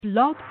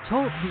Blog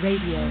Talk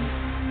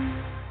Radio.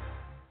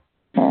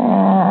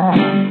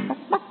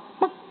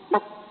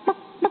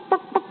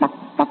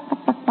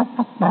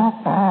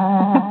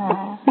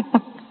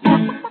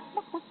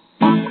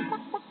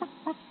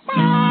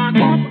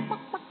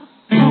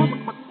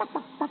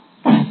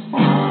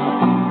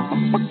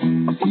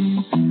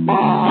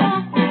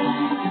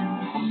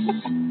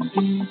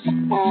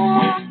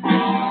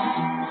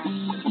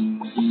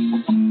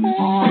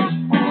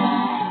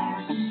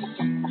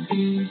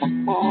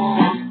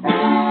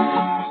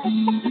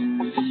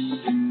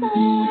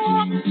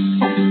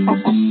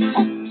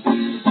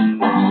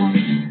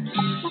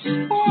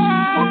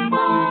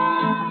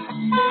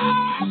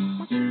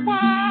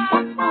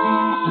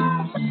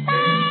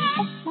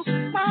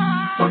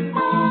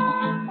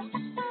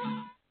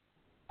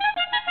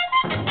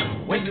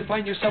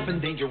 Yourself in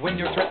danger, when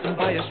you're threatened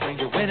by a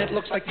stranger, when it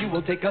looks like you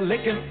will take a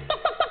licking,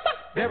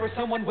 there is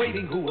someone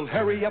waiting who will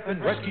hurry up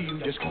and rescue you.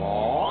 Just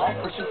call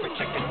for Super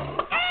Chicken.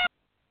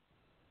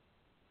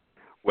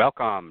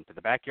 Welcome to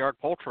the Backyard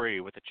Poultry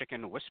with the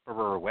Chicken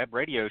Whisperer web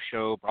radio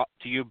show, brought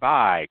to you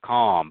by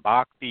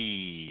Kalmbach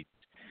Feeds.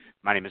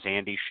 My name is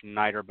Andy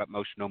Schneider, but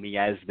most know me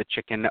as the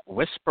Chicken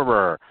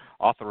Whisperer,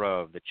 author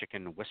of the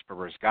Chicken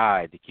Whisperer's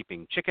Guide to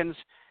Keeping Chickens,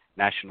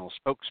 national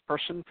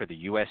spokesperson for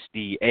the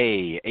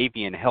USDA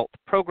Avian Health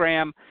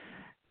Program,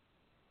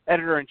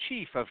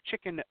 editor-in-chief of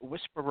Chicken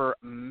Whisperer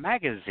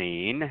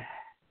magazine,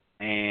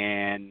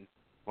 and,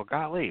 well,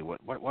 golly,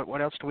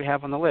 what else do we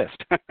have on the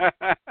list?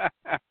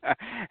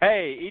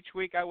 Hey, each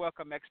week I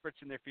welcome experts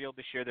in their field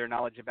to share their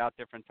knowledge about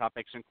different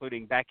topics,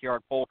 including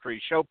backyard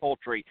poultry, show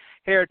poultry,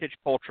 heritage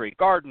poultry,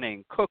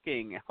 gardening,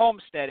 cooking,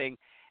 homesteading,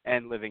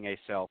 and living a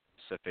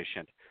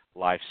self-sufficient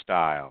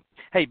lifestyle.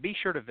 Hey, be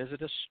sure to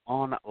visit us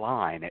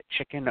online at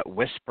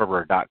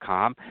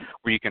chickenwhisperer.com,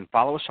 where you can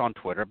follow us on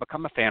Twitter,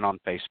 become a fan on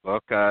Facebook,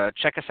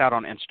 check us out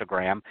on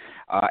Instagram,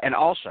 and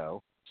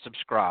also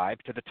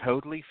subscribe to the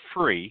totally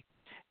free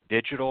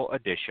digital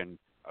edition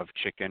of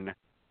Chicken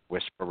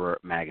Whisperer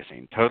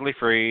magazine. Totally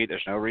free.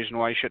 There's no reason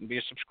why you shouldn't be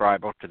a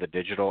subscriber to the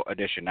digital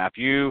edition. Now, if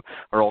you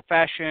are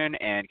old-fashioned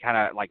and kind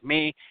of like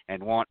me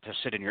and want to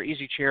sit in your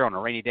easy chair on a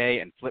rainy day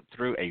and flip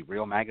through a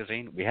real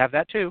magazine, we have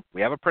that too.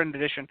 We have a printed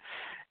edition,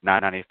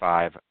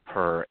 $9.95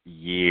 per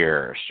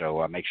year.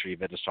 So make sure you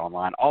visit us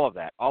online. All of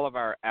that, all of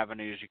our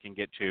avenues you can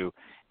get to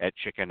at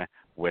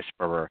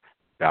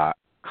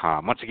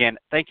chickenwhisperer.com. Once again,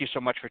 thank you so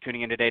much for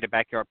tuning in today to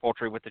Backyard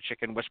Poultry with the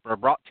Chicken Whisperer,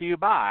 brought to you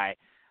by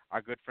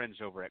our good friends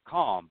over at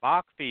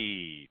Kalmbach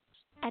Feeds.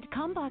 At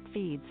Kalmbach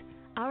Feeds,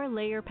 our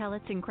layer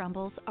pellets and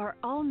crumbles are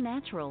all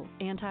natural,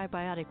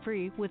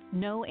 antibiotic-free with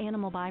no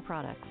animal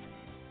byproducts.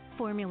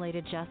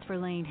 Formulated just for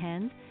laying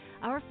hens,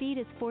 our feed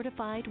is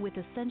fortified with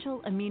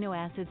essential amino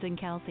acids and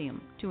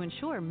calcium to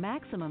ensure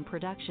maximum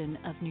production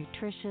of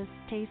nutritious,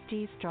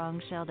 tasty,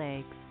 strong-shelled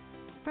eggs.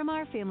 From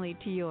our family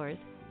to yours,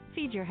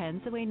 feed your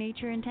hens the way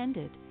nature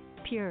intended.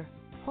 Pure,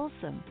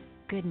 wholesome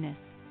goodness.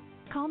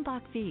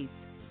 Kalmbach Feeds.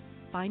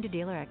 Find a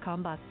dealer at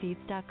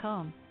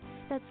kalmbachfeeds.com.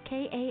 That's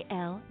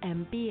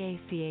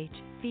KALMBACH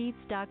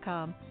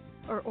feeds.com.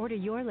 Or order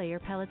your layer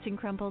pellets and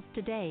crumbles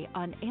today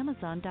on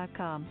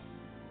Amazon.com.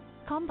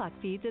 Kalmbach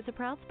Feeds is a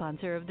proud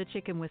sponsor of the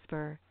Chicken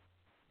Whisperer.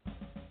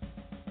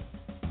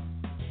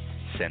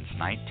 Since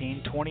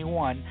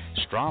 1921,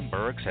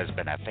 Stromberg's has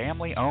been a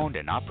family-owned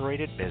and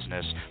operated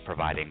business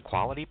providing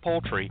quality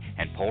poultry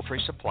and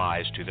poultry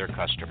supplies to their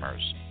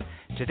customers.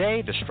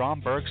 Today, the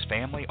Stromberg's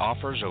family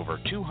offers over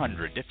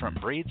 200 different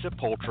breeds of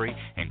poultry,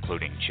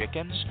 including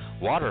chickens,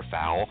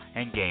 waterfowl,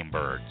 and game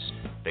birds.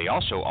 They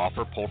also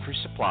offer poultry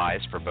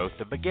supplies for both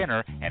the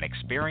beginner and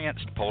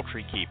experienced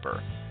poultry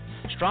keeper.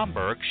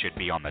 Stromberg should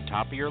be on the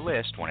top of your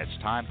list when it's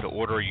time to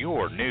order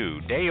your new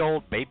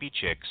day-old baby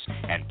chicks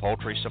and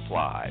poultry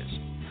supplies.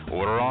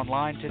 Order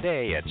online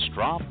today at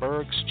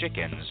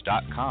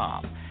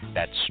strombergschickens.com.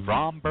 That's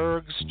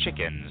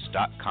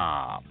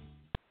strombergschickens.com.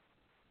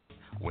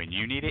 When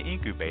you need an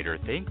incubator,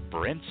 think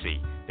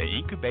Brincy, the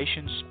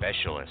incubation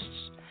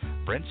specialists.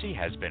 Brincy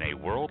has been a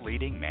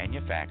world-leading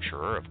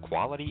manufacturer of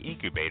quality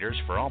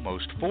incubators for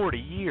almost 40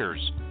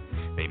 years.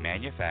 They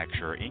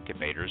manufacture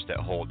incubators that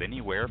hold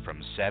anywhere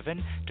from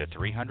 7 to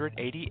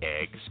 380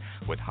 eggs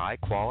with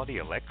high-quality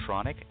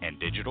electronic and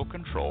digital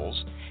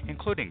controls,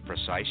 including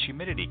precise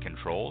humidity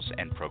controls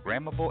and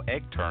programmable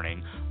egg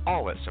turning,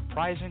 all at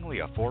surprisingly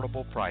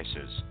affordable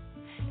prices.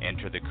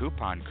 Enter the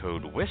coupon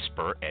code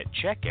WHISPER at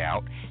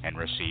checkout and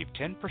receive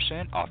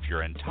 10% off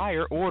your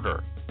entire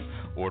order.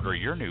 Order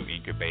your new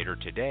incubator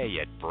today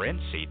at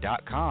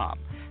Brincy.com.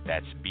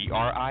 That's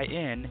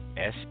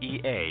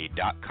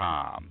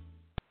BRINSEA.com.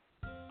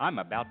 I'm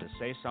about to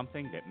say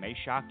something that may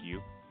shock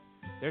you.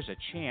 There's a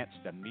chance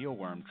the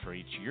mealworm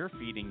treats you're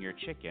feeding your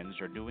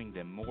chickens are doing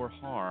them more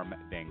harm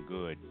than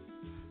good.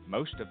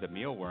 Most of the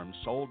mealworms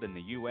sold in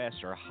the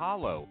U.S. are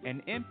hollow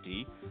and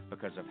empty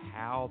because of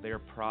how they're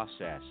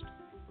processed,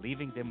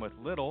 leaving them with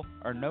little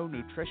or no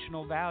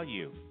nutritional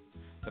value.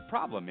 The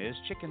problem is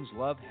chickens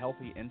love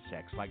healthy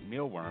insects like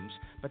mealworms,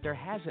 but there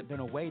hasn't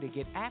been a way to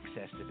get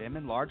access to them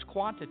in large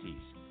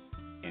quantities.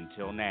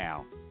 Until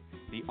now.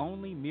 The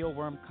only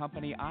mealworm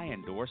company I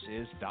endorse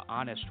is The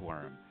Honest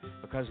Worm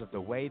because of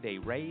the way they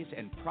raise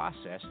and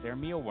process their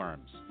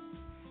mealworms.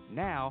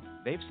 Now,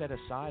 they've set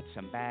aside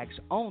some bags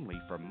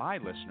only for my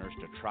listeners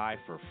to try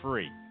for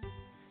free.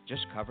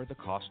 Just cover the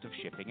cost of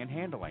shipping and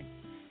handling.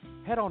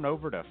 Head on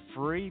over to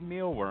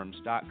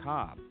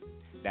freemealworms.com.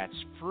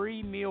 That's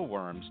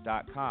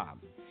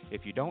freemealworms.com.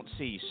 If you don't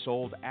see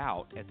sold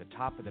out at the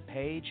top of the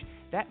page,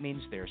 that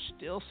means there's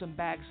still some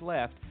bags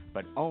left,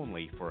 but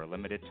only for a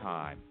limited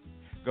time.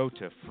 Go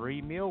to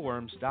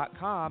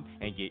freemealworms.com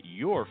and get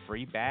your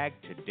free bag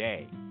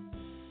today.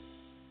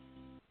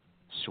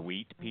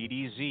 Sweet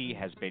PDZ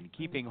has been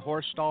keeping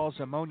horse stalls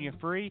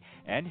ammonia-free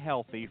and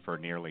healthy for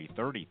nearly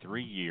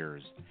 33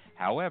 years.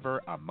 However,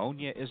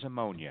 ammonia is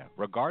ammonia,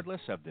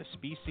 regardless of the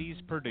species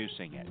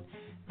producing it.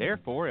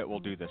 Therefore, it will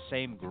do the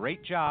same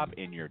great job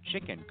in your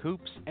chicken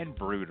coops and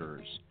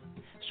brooders.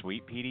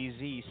 Sweet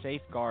PDZ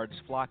safeguards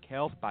flock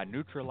health by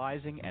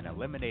neutralizing and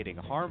eliminating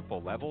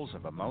harmful levels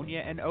of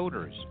ammonia and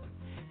odors.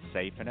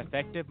 Safe and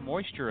effective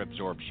moisture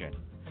absorption.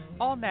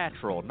 All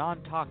natural,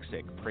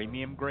 non-toxic,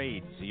 premium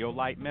grade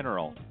zeolite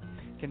mineral.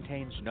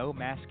 Contains no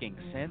masking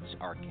scents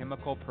or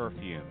chemical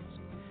perfumes.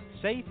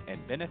 Safe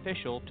and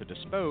beneficial to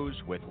dispose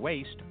with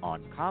waste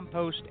on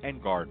compost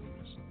and gardens.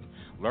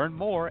 Learn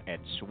more at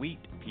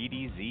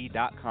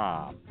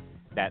sweetpdz.com.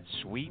 That's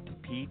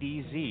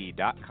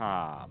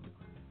sweetpdz.com.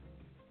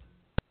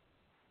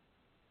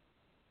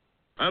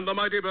 And the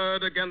mighty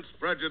bird against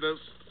prejudice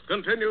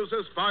continues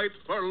his fight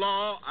for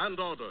law and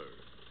order.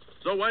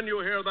 So when you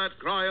hear that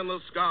cry in the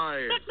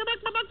sky,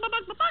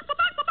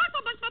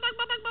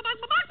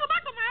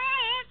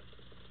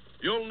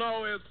 you'll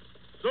know it's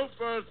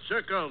Super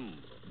Chicken.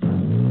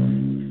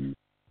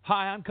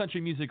 Hi, I'm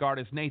country music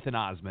artist Nathan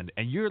Osmond,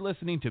 and you're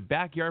listening to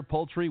Backyard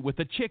Poultry with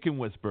the Chicken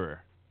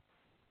Whisperer.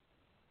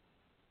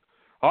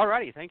 All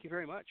righty, thank you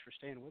very much for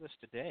staying with us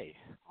today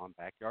on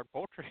Backyard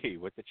Poultry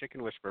with the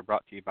Chicken Whisperer,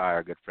 brought to you by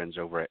our good friends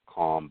over at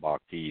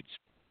Kalmbach Feeds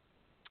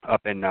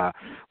up in,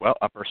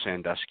 Upper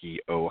Sandusky,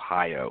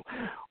 Ohio.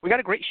 We got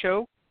a great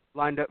show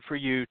lined up for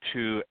you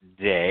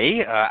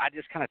today. I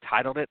just kind of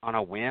titled it on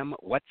a whim,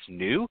 What's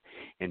New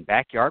in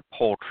Backyard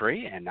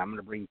Poultry, and I'm going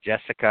to bring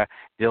Jessica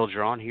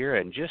Dilger on here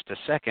in just a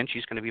second.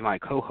 She's going to be my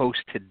co-host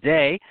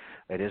today.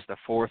 It is the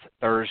fourth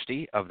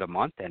Thursday of the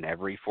month, and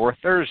every fourth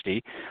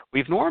Thursday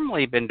we've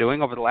normally been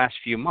doing over the last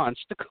few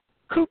months the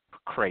Coop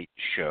Crate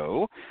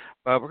Show.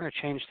 We're going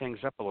to change things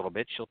up a little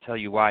bit. She'll tell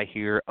you why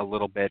here a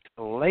little bit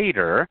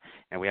later.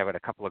 And we have a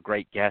couple of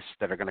great guests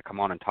that are going to come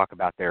on and talk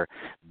about their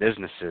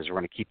businesses. We're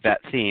going to keep that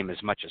theme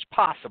as much as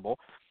possible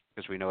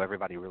because we know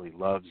everybody really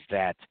loves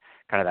that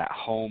kind of that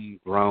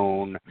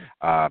homegrown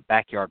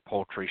backyard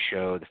poultry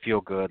show, the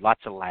feel good,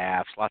 lots of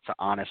laughs, lots of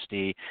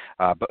honesty.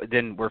 But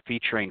then we're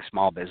featuring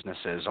small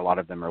businesses. A lot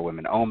of them are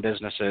women-owned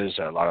businesses.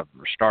 A lot of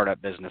them are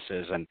startup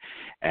businesses,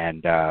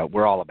 and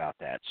we're all about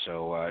that.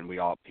 So and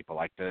people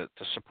like to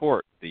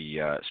support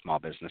the small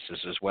businesses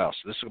as well.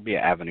 So this will be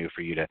an avenue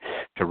for you to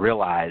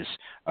realize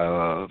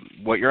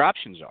what your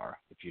options are.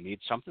 If you need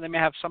something, they may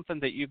have something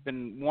that you've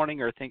been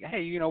wanting or think,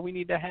 hey, we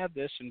need to have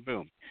this, and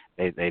boom,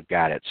 they've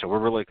got it. So we're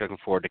really looking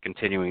forward to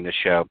continuing the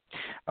show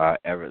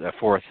the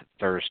fourth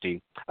Thursday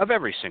of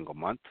every single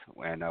month,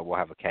 and we'll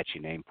have a catchy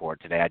name for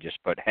it today. I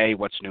just put, hey,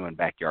 what's new in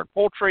Backyard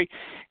Poultry?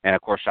 And,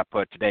 of course, I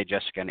put today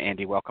Jessica and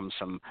Andy welcome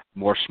some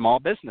more small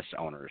business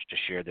owners to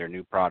share their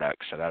new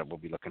products. So that we'll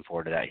be looking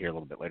forward to that here a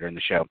little bit later in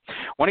the show.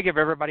 I want to give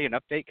everybody an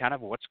update kind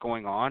of what's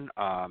going on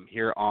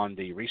here on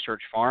the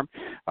research farm.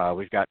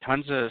 We've got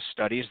tons of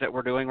studies that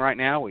we're doing right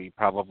now. We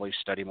probably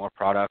study more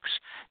products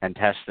and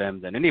test them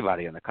than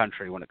anybody in the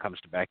country when it comes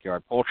to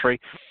backyard poultry.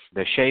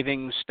 The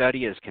shaving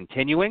study is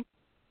continuing.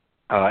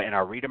 In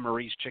our Rita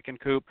Marie's chicken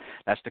coop,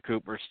 that's the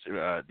coop for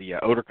the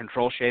odor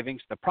control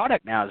shavings. The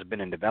product now has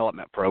been in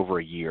development for over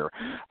a year.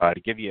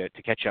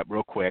 To catch up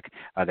real quick,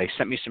 they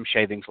sent me some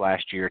shavings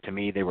last year. To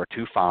me, they were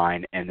too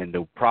fine, and then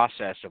the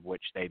process of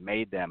which they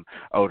made them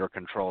odor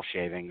control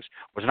shavings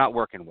was not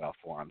working well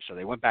for them. So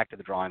they went back to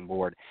the drawing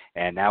board,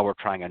 and now we're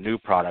trying a new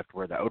product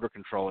where the odor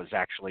control is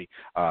actually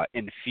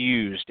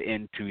infused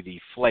into the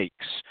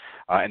flakes,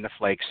 and the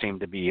flakes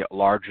seem to be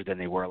larger than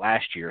they were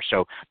last year.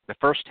 So the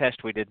first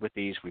test we did with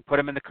these, we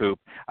put them in the coop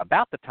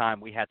about the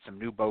time we had some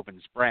new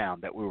Bovins Brown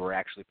that we were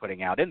actually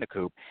putting out in the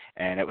coop,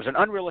 and it was an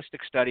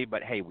unrealistic study,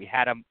 but hey, we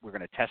had them. We're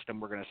going to test them.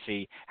 We're going to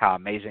see how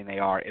amazing they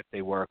are, if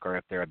they work, or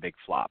if they're a big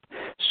flop.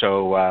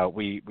 So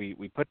we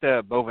put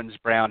the Bovins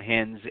Brown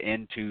hens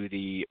into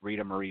the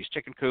Rita Marie's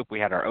chicken coop. We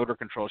had our odor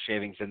control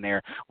shavings in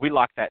there. We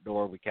locked that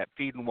door. We kept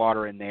feed and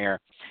water in there,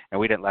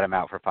 and we didn't let them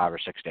out for 5 or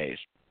 6 days.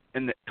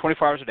 In the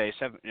 24 hours a day,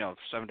 7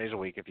 days a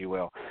week, if you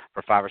will,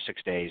 for 5 or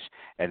 6 days,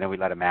 and then we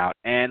let them out.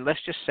 And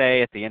let's just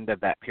say at the end of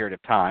that period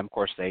of time, of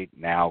course, they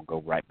now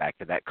go right back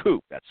to that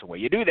coop. That's the way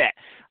you do that.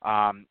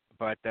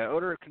 But the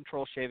odor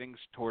control shavings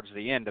towards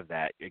the end of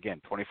that, again,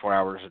 24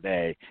 hours a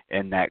day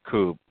in that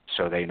coop,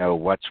 so they know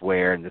what's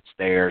where and it's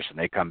theirs, and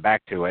they come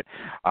back to it.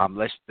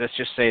 Let's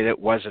just say that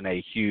wasn't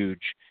a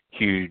huge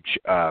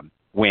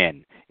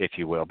win, if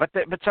you will. But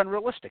it's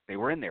unrealistic. They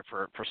were in there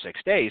for 6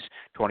 days,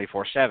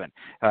 24/7.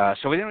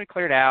 So then we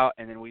cleared out,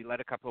 and then we let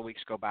a couple of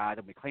weeks go by.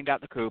 Then we cleaned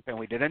out the coop, and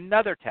we did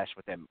another test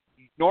with them.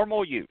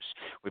 Normal use.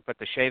 We put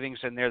the shavings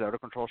in there, the odor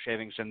control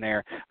shavings in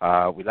there.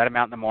 We let them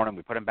out in the morning.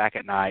 We put them back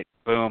at night.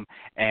 Boom.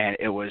 And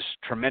it was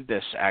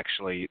tremendous,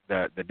 actually,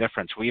 the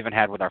difference. We even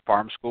had with our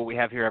farm school we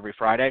have here every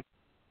Friday.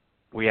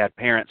 We had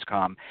parents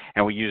come,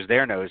 and we used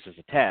their nose as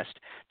a test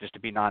just to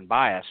be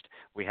non-biased.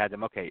 We had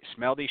them, okay,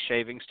 smell these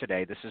shavings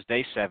today. This is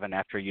day 7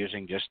 after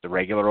using just the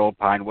regular old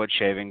pine wood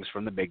shavings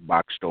from the big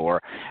box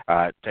store.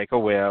 Take a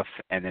whiff,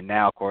 and then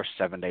now, of course,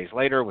 7 days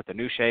later with the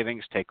new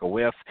shavings, take a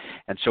whiff.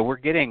 And so we're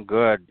getting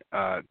good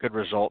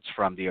results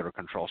from the odor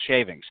control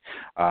shavings.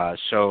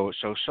 So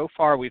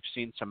far we've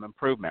seen some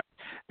improvement.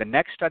 The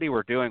next study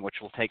we're doing,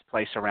 which will take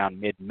place around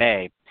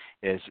mid-May,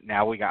 is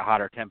now we got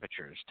hotter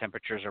temperatures.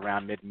 Temperatures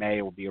around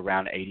mid-May will be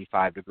around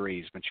 85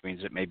 degrees, which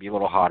means it may be a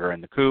little hotter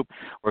in the coop.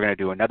 We're going to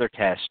do another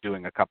test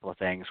doing a couple of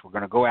things. We're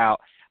going to go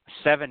out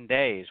 7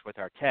 days with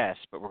our test,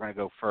 but we're going to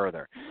go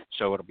further.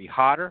 So it'll be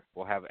hotter.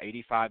 We'll have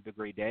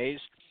 85-degree days.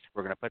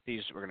 We're going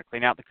to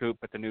clean out the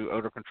coop, put the new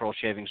odor control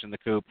shavings in the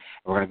coop,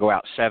 and we're going to go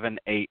out 7,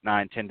 8,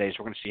 9, 10 days.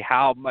 We're going to see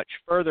how much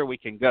further we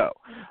can go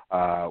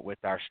with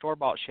our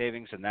store-bought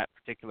shavings in that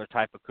particular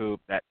type of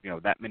coop. That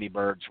many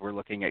birds, we're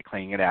looking at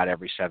cleaning it out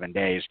every 7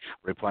 days,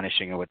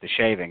 replenishing it with the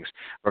shavings.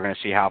 We're going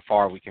to see how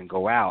far we can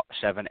go out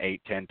 7,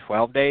 8, 10,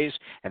 12 days,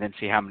 and then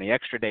see how many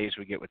extra days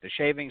we get with the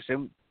shavings.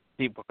 And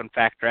people can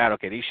factor out,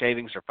 okay, these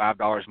shavings are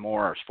 $5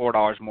 more, or it's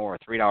 $4 more, or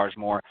 $3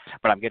 more,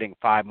 but I'm getting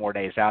 5 more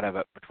days out of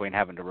it between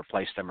having to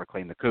replace them or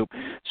clean the coop.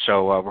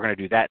 So we're going to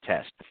do that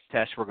test. The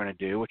test we're going to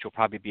do, which will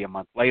probably be a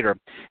month later,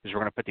 is we're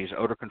going to put these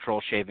odor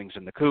control shavings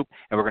in the coop,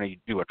 and we're going to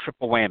do a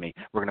triple whammy.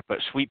 We're going to put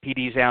sweet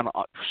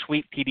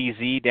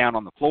PDZ down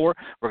on the floor.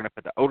 We're going to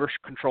put the odor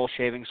control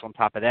shavings on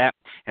top of that,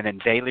 and then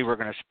daily we're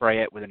going to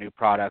spray it with a new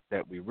product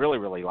that we really,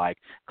 really like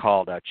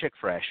called Chick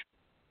Fresh.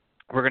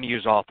 We're going to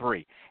use all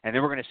 3, and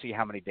then we're going to see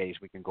how many days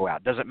we can go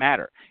out. Doesn't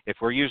matter. If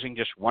we're using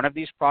just one of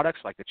these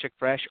products, like the Chick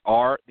Fresh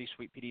or the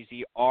Sweet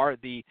PDZ or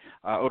the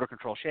odor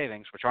control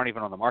shavings, which aren't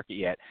even on the market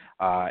yet,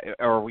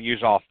 or we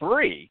use all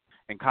 3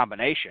 in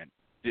combination,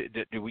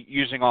 do we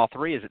using all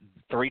 3, is it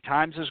 3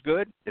 times as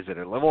good? Is it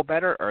a little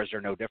better, or is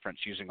there no difference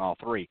using all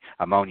 3?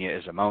 Ammonia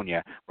is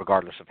ammonia,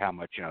 regardless of how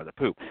much, the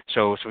poop.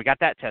 So we got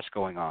that test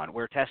going on.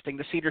 We're testing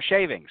the cedar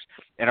shavings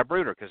in a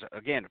brooder because,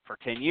 again, for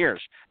 10 years,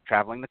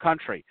 traveling the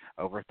country,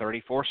 over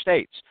 34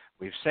 states,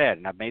 we've said,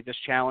 and I've made this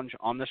challenge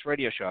on this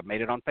radio show. I've made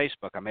it on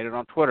Facebook. I made it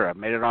on Twitter. I've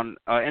made it on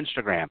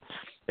Instagram.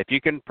 If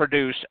you can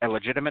produce a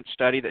legitimate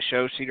study that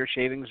shows cedar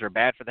shavings are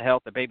bad for the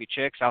health of baby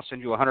chicks, I'll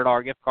send you a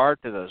 $100 gift card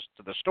to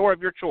the store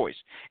of your choice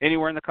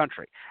anywhere in the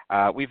country.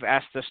 We've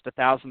asked this to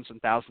thousands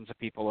and thousands of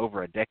people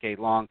over a decade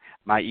long.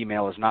 My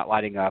email is not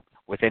lighting up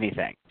with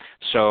anything.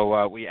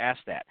 So we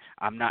asked that.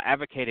 I'm not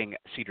advocating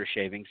cedar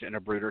shavings in a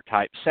brooder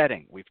type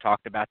setting. We've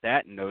talked about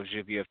that, and those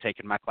of you who have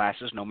taken my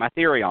classes know my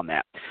theory on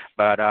that.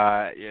 But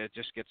it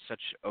just gets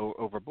such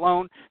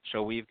overblown.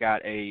 So we've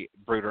got a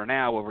brooder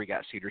now where we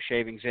got cedar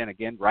shavings in,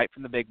 again, right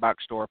from the big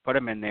box store. Put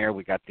them in there.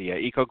 We got the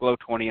EcoGlow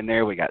 20 in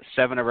there. We got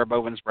 7 of our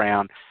bovines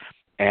brown.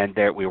 And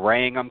we're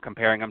weighing them,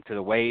 comparing them to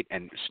the weight,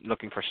 and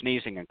looking for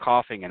sneezing and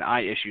coughing and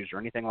eye issues or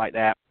anything like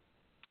that.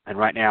 And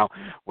right now,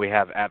 we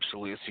have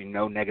absolutely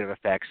no negative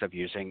effects of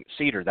using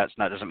cedar. That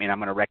doesn't mean I'm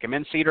going to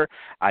recommend cedar.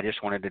 I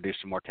just wanted to do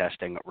some more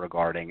testing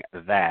regarding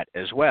that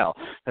as well.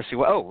 Let's see.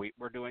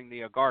 We're doing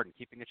the garden,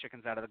 keeping the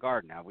chickens out of the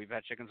garden. Now, we've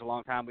had chickens a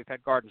long time. We've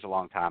had gardens a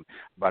long time.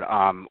 But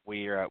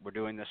we're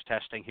doing this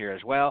testing here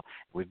as well.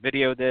 We've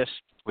videoed this.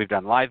 We've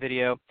done live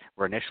video,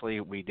 where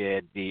initially we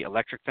did the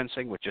electric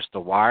fencing with just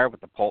the wire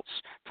with the pulse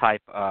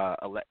type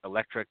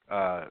electric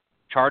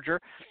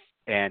charger.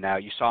 And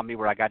you saw me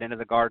where I got into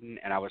the garden,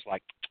 and I was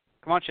like,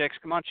 come on, chicks,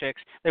 come on,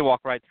 chicks. They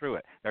walk right through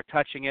it. They're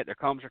touching it. Their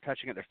combs are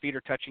touching it. Their feet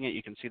are touching it.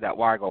 You can see that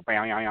wire go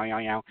bang, bang, bang,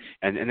 bang,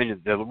 bang. And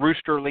then the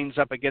rooster leans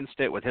up against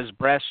it with his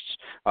breasts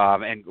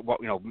and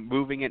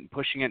moving it and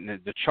pushing it. And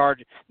the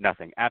charge,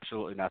 nothing,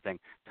 absolutely nothing.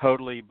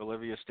 Totally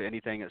oblivious to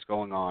anything that's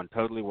going on.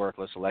 Totally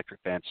worthless. Electric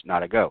fence,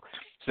 not a go.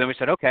 So then we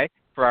said, okay,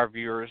 for our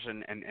viewers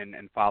and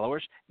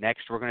followers,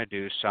 next we're going to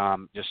do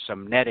some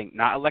netting,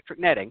 not electric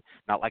netting,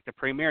 not like the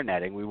Premier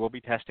netting. We will be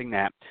testing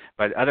that.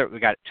 But we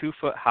got 2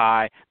 foot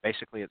high.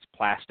 Basically, it's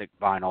plastic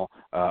vinyl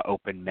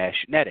open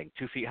mesh netting,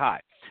 2 feet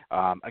high.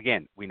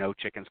 Again, we know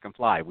chickens can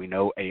fly. We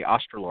know a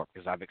Australorp,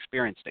 because I've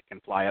experienced it,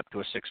 can fly up to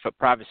a 6-foot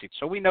privacy.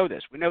 So we know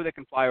this. We know they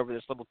can fly over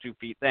this little 2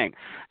 feet thing.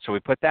 So we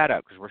put that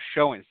up because we're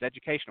showing, it's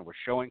educational. We're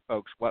showing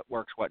folks what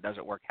works, what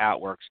doesn't work, how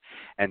it works.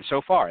 And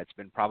so far, it's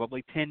been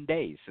probably 10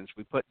 days since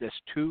we put this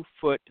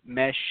 2-foot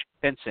mesh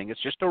fencing.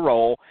 It's just a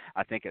roll.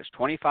 I think it's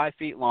 25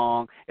 feet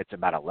long. It's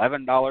about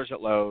 $11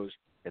 at Lowe's.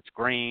 It's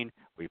green.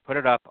 We put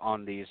it up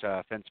on these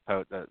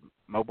the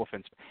mobile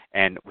fence,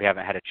 and we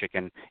haven't had a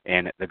chicken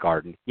in the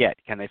garden yet.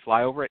 Can they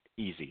fly over it?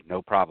 Easy,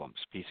 no problems,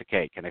 piece of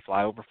cake. Can they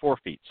fly over 4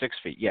 feet, 6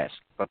 feet? Yes.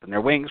 Flipping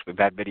their wings, we've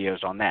had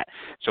videos on that.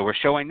 So we're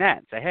showing that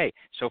and say, hey,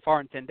 so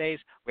far in 10 days,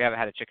 we haven't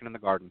had a chicken in the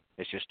garden.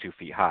 It's just 2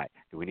 feet high.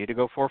 Do we need to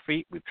go 4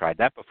 feet? We've tried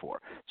that before.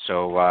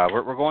 So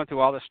we're going through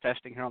all this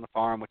testing here on the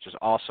farm, which is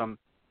awesome.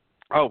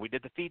 Oh, we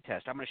did the feed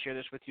test. I'm going to share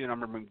this with you, and I'm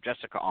going to bring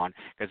Jessica on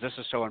because this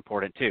is so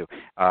important too.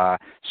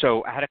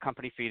 So I had a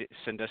company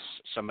send us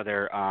some of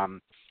their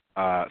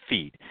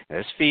feed. Now,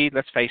 this feed,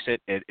 let's face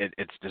it,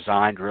 it's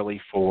designed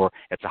really for,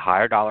 it's a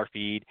higher dollar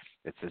feed.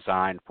 It's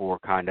designed for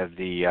kind of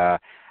the,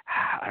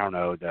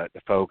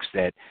 the folks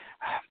that,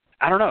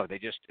 they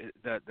just,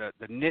 the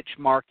niche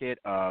market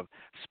of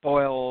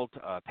spoiled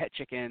pet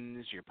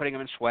chickens, you're putting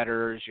them in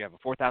sweaters, you have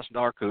a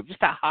 $4,000 coop,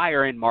 just a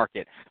higher end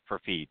market for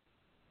feed.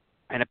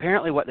 And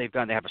apparently what they've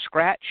done, they have a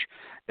scratch,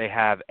 they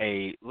have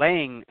a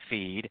laying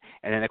feed,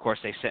 and then, of course,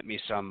 they sent me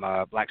some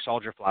black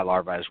soldier fly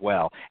larvae as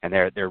well. And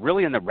they're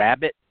really in the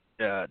rabbit,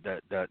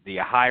 the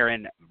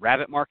higher-end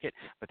rabbit market,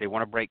 but they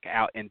want to break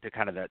out into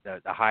kind of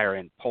the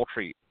higher-end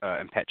poultry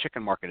and pet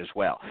chicken market as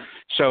well.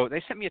 So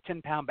they sent me a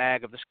 10-pound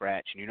bag of the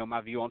scratch, and you know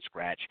my view on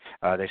scratch.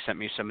 They sent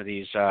me some of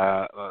these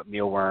black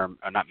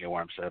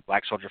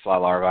soldier fly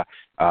larvae,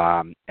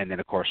 and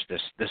then, of course,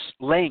 this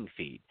laying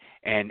feed.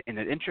 And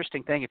the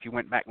interesting thing, if you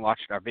went back and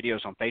watched our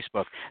videos on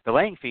Facebook, the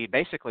laying feed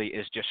basically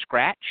is just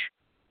scratch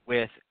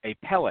with a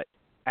pellet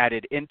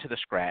added into the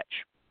scratch.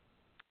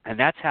 And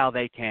that's how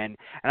they can,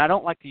 and I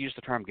don't like to use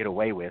the term get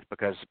away with but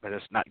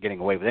it's not getting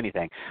away with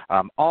anything.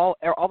 All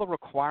the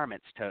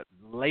requirements to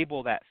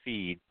label that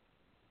feed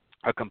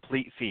a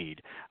complete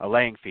feed, a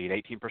laying feed,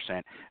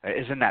 18%,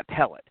 is in that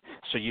pellet.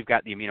 So you've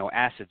got the amino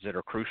acids that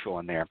are crucial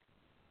in there.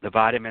 The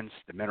vitamins,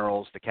 the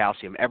minerals, the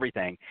calcium,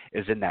 everything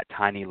is in that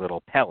tiny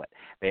little pellet.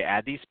 They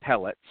add these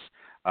pellets,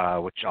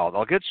 which all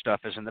the good stuff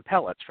is in the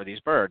pellets for these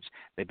birds.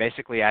 They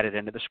basically add it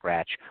into the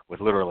scratch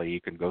with literally,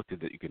 you can go through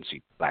you can see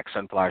black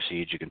sunflower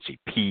seeds, you can see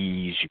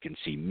peas, you can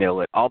see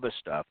millet, all this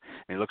stuff.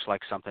 And it looks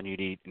like something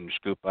you'd eat and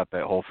scoop up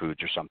at Whole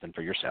Foods or something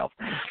for yourself.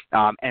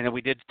 And then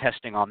we did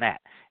testing on that.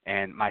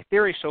 And my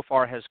theory so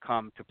far has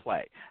come to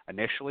play.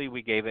 Initially,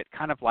 we gave it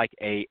kind of like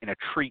in a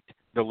treat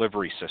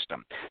delivery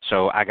system.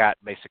 So I got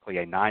basically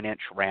a 9-inch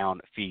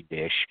round feed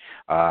dish.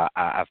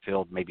 I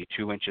filled maybe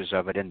 2 inches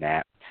of it in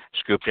that,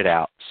 scooped it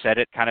out, set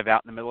it kind of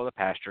out in the middle of the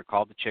pasture,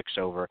 called the chicks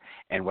over,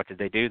 and what did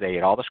they do? They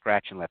ate all the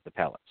scratch and left the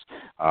pellets,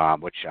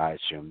 which I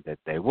assumed that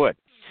they would.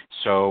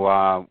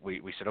 So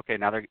we said, okay,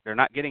 now they're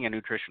not getting a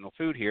nutritional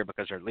food here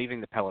because they're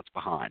leaving the pellets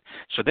behind.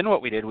 So then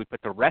what we did, we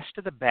put the rest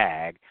of the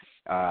bag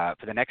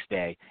for the next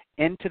day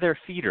into their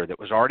feeder that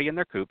was already in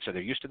their coop. So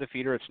they're used to the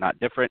feeder. It's not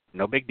different,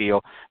 no big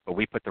deal. But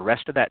we put the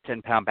rest of that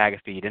 10-pound bag of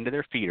feed into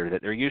their feeder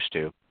that they're used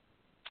to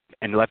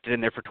and left it in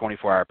there for a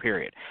 24-hour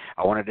period.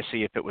 I wanted to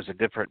see if it was a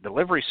different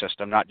delivery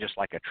system, not just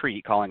like a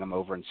treat, calling them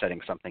over and setting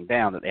something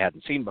down that they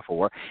hadn't seen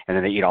before, and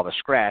then they eat all the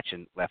scratch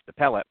and left the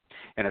pellet.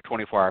 In a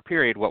 24-hour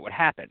period, what would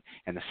happen?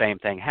 And the same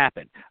thing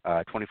happened.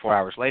 24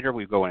 hours later,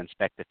 we go and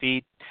inspect the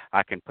feed.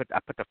 I put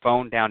the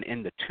phone down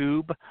in the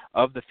tube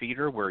of the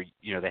feeder where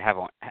they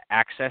haven't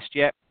accessed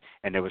yet,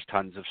 and there was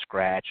tons of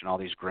scratch and all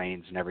these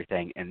grains and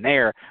everything in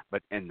there.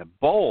 But in the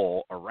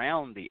bowl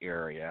around the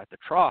area, the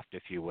trough,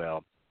 if you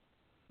will,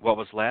 what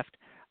was left?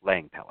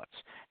 Laying pellets.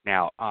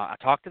 Now, I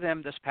talked to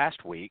them this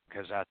past week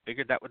because I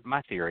figured that was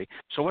my theory.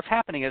 So what's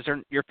happening is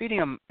you're feeding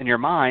them in your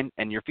mind,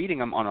 and you're feeding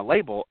them on a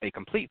label a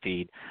complete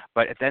feed,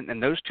 but then in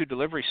those two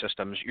delivery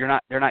systems,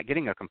 they're not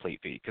getting a complete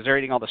feed because they're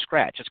eating all the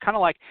scratch. It's kind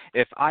of like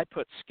if I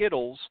put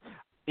Skittles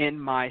in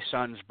my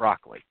son's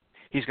broccoli.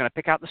 He's going to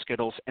pick out the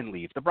Skittles and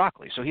leave the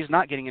broccoli. So he's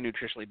not getting a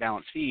nutritionally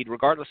balanced feed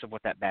regardless of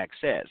what that bag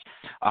says.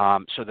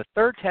 So the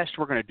third test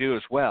we're going to do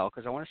as well,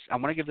 because I want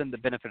to give them the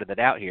benefit of the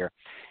doubt here,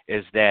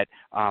 is that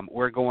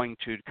we're going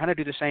to kind of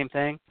do the same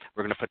thing.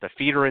 We're going to put the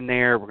feeder in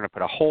there. We're going to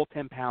put a whole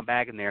 10-pound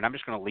bag in there, and I'm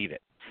just going to leave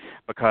it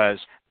because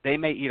they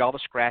may eat all the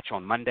scratch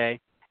on Monday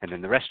and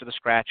then the rest of the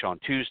scratch on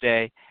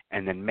Tuesday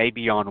and then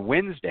maybe on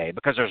Wednesday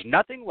because there's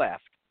nothing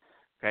left.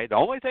 Okay, the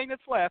only thing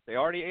that's left, they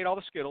already ate all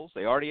the Skittles,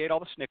 they already ate all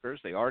the Snickers,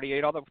 they already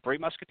ate all the Three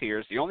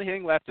Musketeers. The only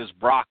thing left is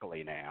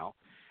broccoli now,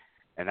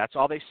 and that's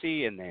all they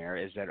see in there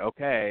is that,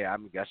 okay, I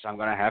guess I'm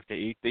going to have to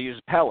eat these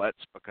pellets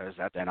because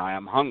then I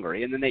am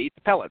hungry, and then they eat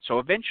the pellets. So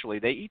eventually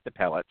they eat the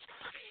pellets,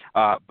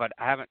 but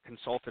I haven't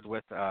consulted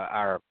with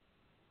our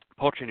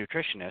poultry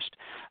nutritionist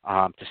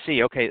to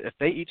see, okay, if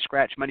they eat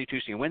scratch Monday,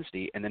 Tuesday, and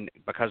Wednesday, and then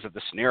because of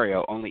the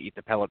scenario only eat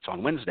the pellets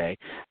on Wednesday,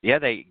 yeah,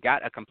 they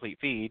got a complete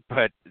feed,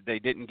 but they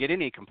didn't get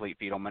any complete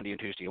feed on Monday and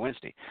Tuesday and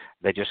Wednesday.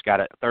 They just got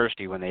it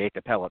Thursday when they ate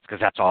the pellets because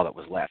that's all that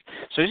was left.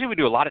 So usually we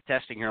do a lot of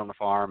testing here on the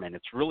farm, and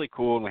it's really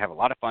cool, and we have a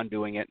lot of fun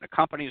doing it. The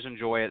companies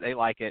enjoy it. They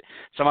like it.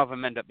 Some of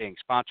them end up being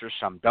sponsors.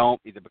 Some don't,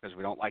 either because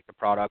we don't like the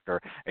product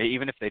or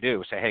even if they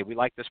do, say, hey, we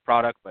like this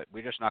product, but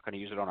we're just not going to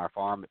use it on our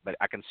farm, but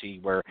I can see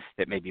where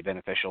it may be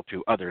beneficial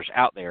to others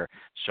out there,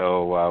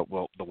 so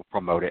we'll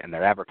promote it and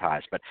they'll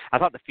advertise. But I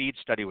thought the feed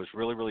study was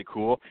really, really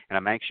cool, and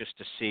I'm anxious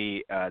to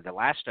see the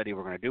last study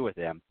we're going to do with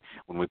them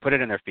when we put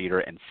it in their feeder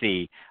and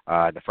see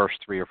the first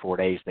 3 or 4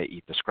 days they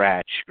eat the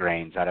scratch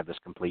grains out of this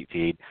complete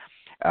feed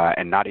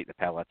and not eat the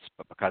pellets,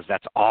 but because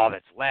that's all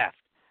that's left.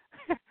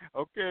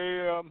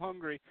 Okay, I'm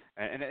hungry.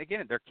 And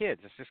again, they're kids.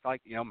 It's just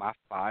like, my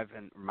 5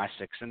 and my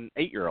 6 and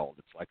 8-year-old.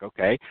 It's like,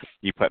 okay,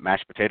 you put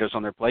mashed potatoes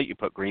on their plate, you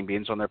put green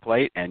beans on their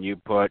plate, and you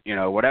put,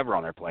 whatever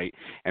on their plate.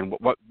 And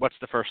what's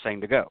the first thing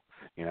to go?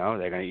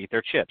 They're going to eat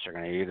their chips. They're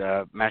going to eat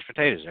mashed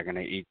potatoes. They're going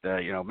to eat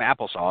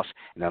applesauce.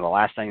 And then the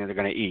last thing that they're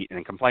going to eat and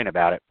then complain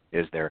about it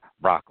is their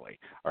broccoli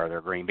or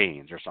their green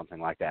beans or something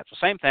like that. So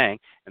same thing.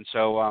 And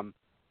so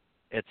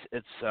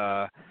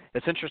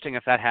it's interesting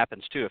if that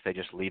happens too, if they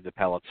just leave the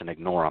pellets and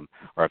ignore them,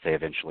 or if they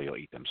eventually will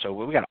eat them. So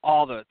we got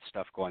all the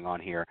stuff going on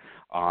here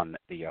on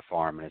the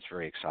farm, and it's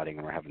very exciting,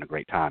 and we're having a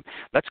great time.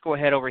 Let's go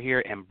ahead over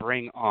here and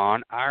bring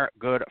on our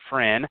good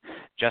friend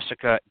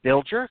Jessica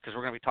Dilger, because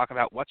we're going to be talking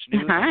about what's new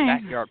in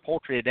Backyard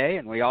Poultry today,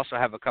 and we also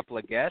have a couple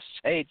of guests.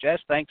 Hey, Jess,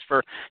 thanks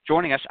for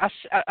joining us.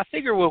 I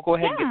figure we'll go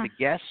ahead and get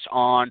the guests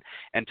on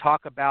and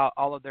talk about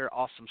all of their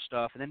awesome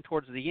stuff, and then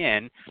towards the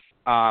end,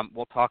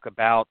 we'll talk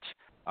about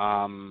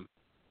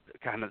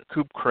kind of the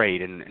coop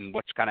crate and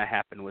what's going to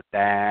happen with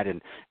that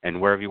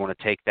and wherever you want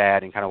to take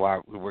that, and kind of why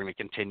we're going to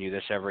continue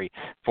this every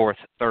fourth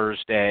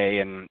Thursday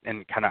and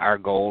kind of our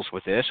goals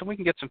with this. And we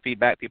can get some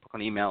feedback. People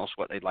can email us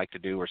what they'd like to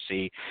do or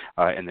see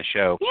in the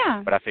show.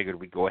 Yeah. But I figured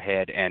we'd go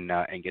ahead and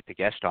get the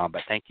guest on.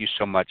 But thank you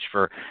so much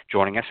for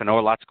joining us. I know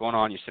a lot's going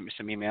on. You sent me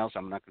some emails.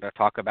 I'm not going to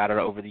talk about it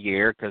over the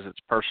air because it's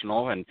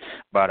personal.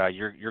 But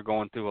you're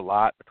going through a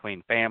lot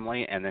between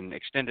family and then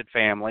extended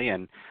family,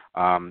 and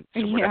so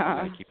we're definitely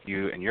going to keep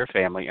you and your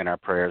family in our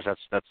prayers.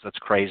 That's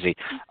crazy.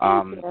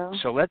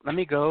 So let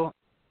me go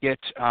get.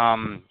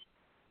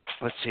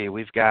 Let's see.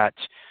 We've got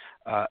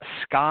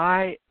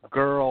Sky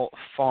Girl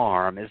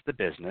Farm is the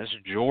business.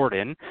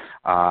 Jordan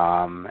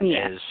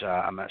is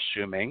I'm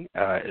assuming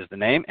is the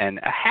name, and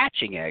a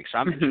hatching egg. So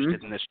I'm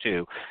interested in this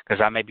too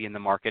because I may be in the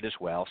market as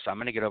well. So I'm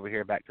going to get over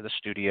here back to the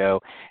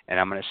studio, and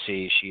I'm going to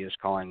see she is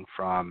calling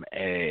from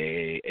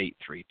a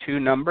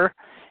 832 number.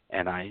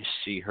 And I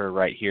see her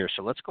right here.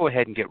 So let's go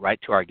ahead and get right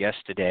to our guest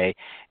today,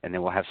 and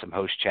then we'll have some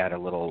host chat a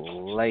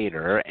little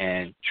later.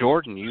 And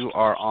Jordan, you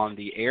are on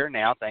the air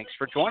now. Thanks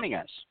for joining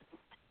us.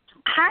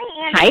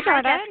 Hi, Andy. Hi,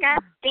 Jordan.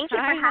 Jessica. Thank you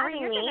for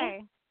having me.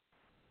 Today?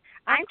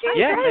 I'm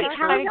doing great.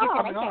 How are you?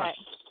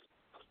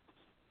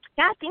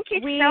 Yeah, thank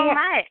you so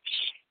much.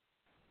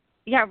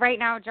 Yeah, right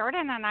now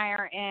Jordan and I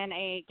are in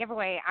a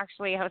giveaway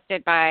actually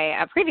hosted by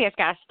a previous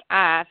guest,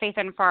 Faith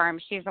and Farm.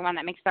 She's the one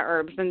that makes the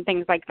herbs and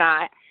things like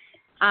that.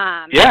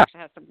 She actually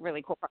has some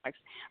really cool products.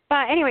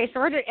 But anyway, so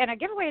we're in a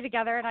giveaway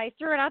together, and I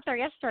threw it out there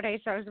yesterday,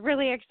 so I was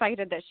really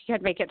excited that she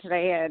could make it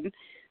today, and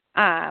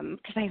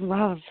because I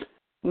love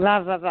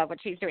what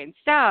she's doing.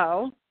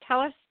 So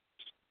tell us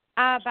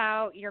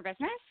about your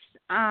business.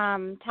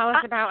 Tell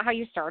us about how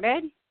you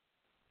started.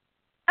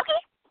 Okay.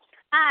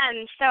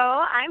 So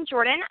I'm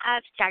Jordan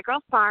of Sky Girl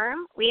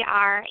Farm. We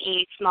are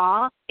a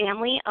small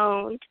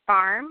family-owned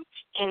farm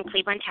in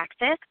Cleveland,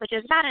 Texas, which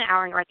is about an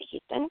hour north of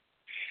Houston.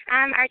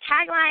 Our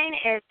tagline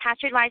is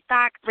pastured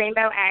livestock,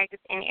 rainbow eggs,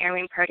 and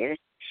heirloom produce.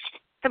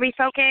 So we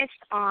focus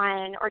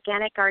on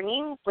organic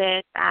gardening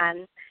with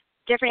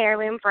different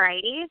heirloom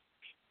varieties.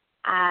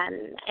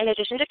 In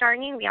addition to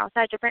gardening, we also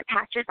have different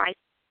pastured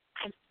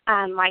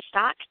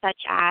livestock,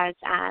 such as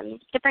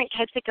different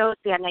types of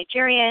goats. We have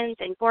Nigerians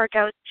and Boer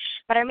goats,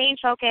 but our main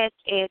focus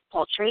is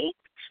poultry.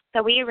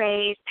 So we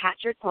raise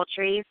pastured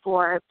poultry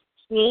for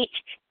meat,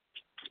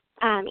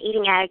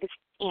 eating eggs,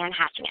 and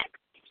hatching eggs.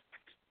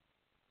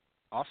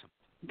 Awesome.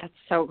 That's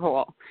so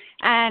cool.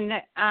 And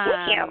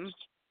thank you.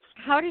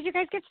 How did you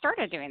guys get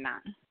started doing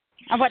that?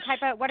 And what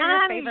are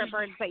your favorite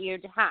birds that you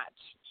hatch?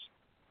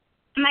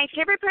 My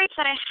favorite birds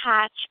that I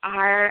hatch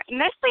are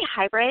mostly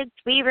hybrids.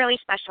 We really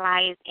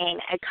specialize in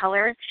egg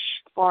color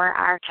for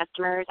our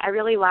customers. I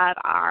really love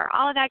our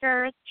olive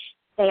eggers.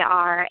 They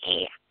are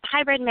a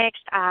hybrid mix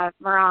of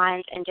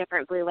Morans and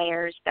different blue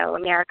layers, so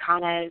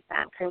Americanas,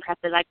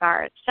 cream-crested leg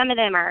bars. Some of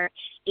them are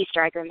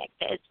Easter egger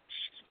mixes.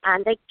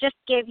 They just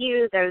give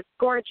you those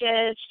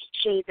gorgeous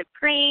shades of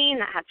green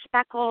that have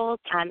speckles.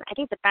 I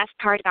think the best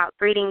part about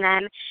breeding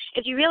them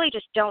is you really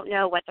just don't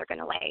know what they're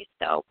going to lay.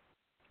 So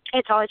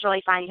it's always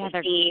really fun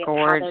to see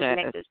how those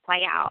mixes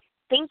play out.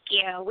 Thank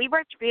you. We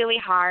worked really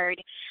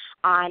hard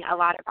on a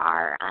lot of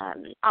our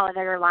olive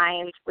egger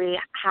lines. We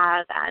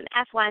have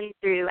F1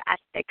 through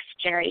F6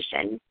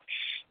 generation.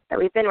 So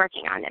we've been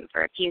working on them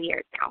for a few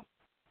years now.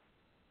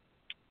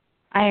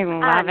 I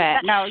love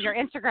it. No, your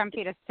Instagram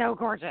feed is so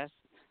gorgeous.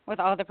 With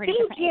all the pretty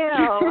Thank you.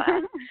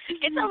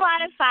 It's a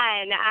lot of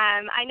fun.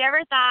 I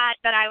never thought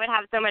that I would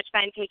have so much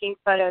fun taking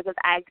photos of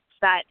eggs,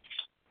 but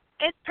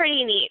it's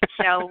pretty neat.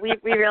 So we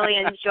really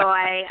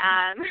enjoy.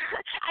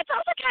 It's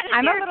also kind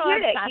of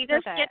therapeutic. You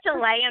just get to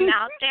lay them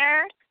out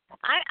there.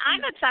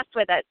 I'm obsessed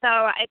with it,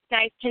 so it's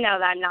nice to know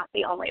that I'm not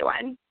the only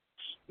one.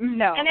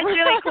 No. And it's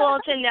really cool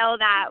to know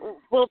that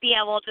we'll be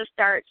able to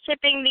start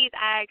shipping these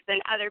eggs,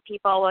 and other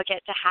people will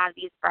get to have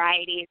these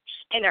varieties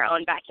in their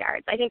own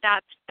backyards. I think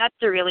that's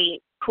the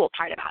really cool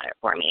part about it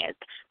for me, is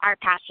our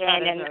passion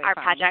and really our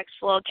fun. projects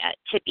will get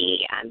to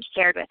be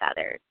shared with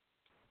others.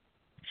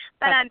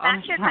 But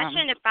back to your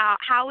question about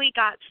how we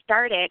got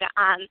started.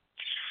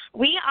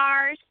 We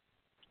are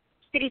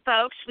city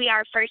folks. We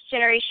are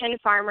first-generation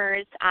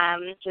farmers,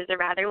 which is a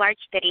rather large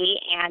city,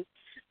 and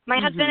my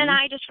husband and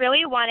I just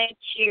really wanted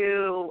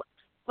to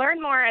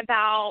learn more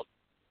about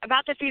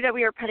the food that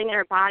we were putting in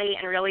our body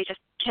and really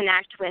just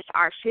connect with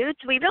our food.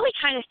 So we really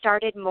kind of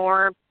started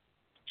more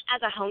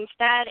as a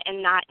homestead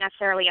and not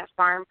necessarily a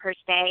farm per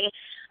se.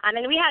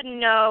 And we had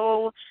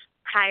no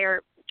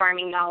prior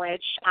farming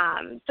knowledge.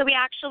 So we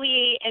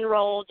actually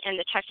enrolled in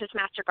the Texas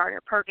Master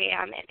Gardener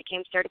program and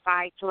became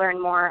certified to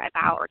learn more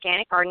about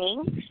organic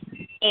gardening.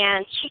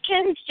 And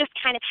chickens just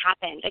kind of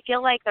happened. I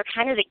feel like they're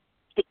kind of the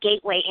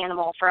gateway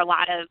animal for a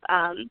lot of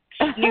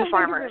new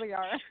farmers. They really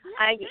are.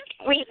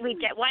 We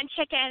get one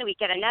chicken, we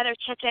get another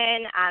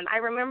chicken. I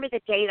remember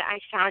the day that I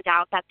found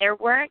out that there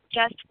weren't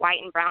just white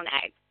and brown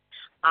eggs.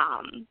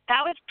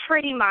 That was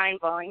pretty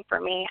mind-blowing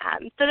for me.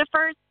 So the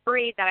first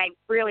breed that I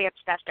really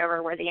obsessed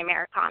over were the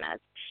Americanas.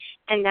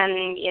 And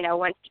then,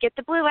 once you get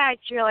the blue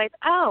eggs, you realize,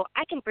 oh,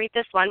 I can breed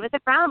this one with a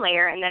brown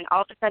layer, and then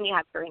all of a sudden you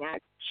have green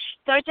eggs.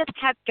 So it just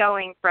kept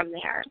going from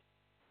there.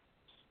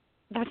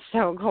 That's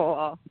so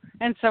cool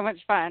and so much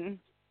fun.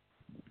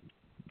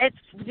 It's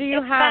been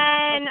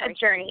a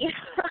journey.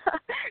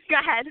 Go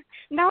ahead.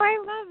 No, I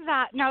love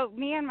that. No,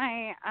 me and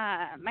my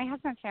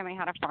husband's family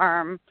had a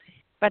farm,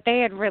 but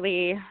it'd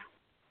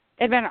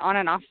been on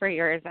and off for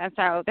years, and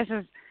so this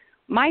is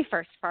my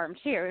first farm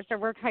too. So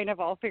we're kind of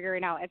all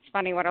figuring out. It's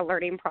funny what a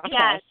learning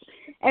process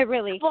it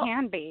really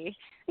can be.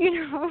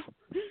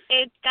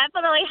 It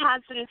definitely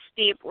has some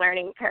steep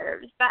learning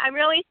curves, but I'm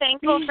really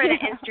thankful for the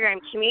Instagram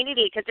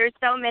community, because there's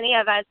so many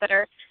of us that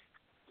are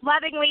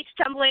lovingly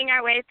stumbling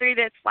our way through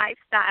this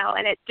lifestyle,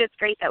 and it's just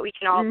great that we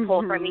can all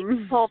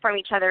pull from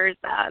each other's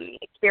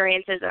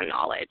experiences and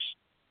knowledge.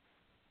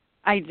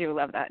 I do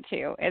love that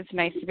too. It's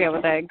nice to be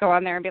able to go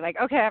on there and be like,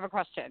 okay, I have a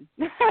question.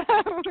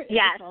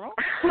 Yes.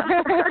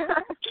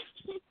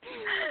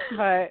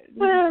 But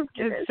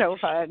it's so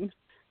fun.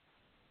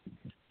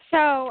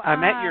 So I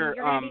met your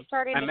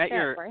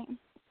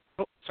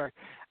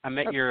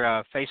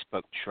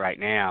Facebook right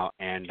now,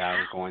 and I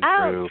was going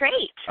through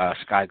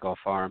Sky Gull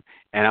Farm,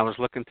 and I was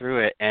looking through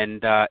it,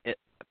 and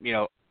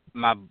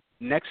my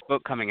next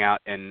book coming out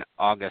in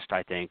August,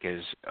 I think,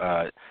 is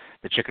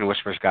The Chicken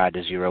Whisperer's Guide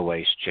to Zero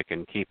Waste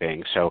Chicken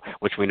Keeping. So,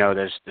 which we know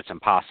it's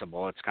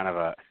impossible. It's kind of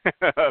a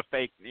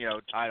fake,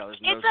 title.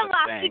 There's no it's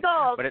a lofty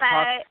goal, but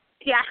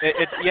yeah.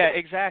 Yeah,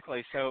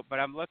 exactly. So, but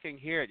I'm looking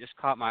here. It just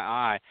caught my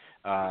eye.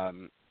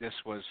 This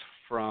was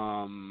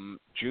from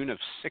June of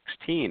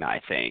 16,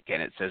 I think,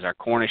 and it says, our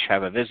Cornish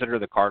have a visitor.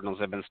 The Cardinals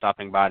have been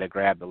stopping by to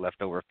grab the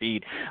leftover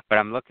feed. But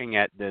I'm looking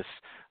at this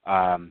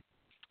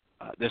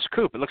this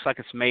coop. It looks like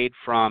it's made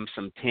from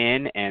some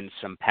tin and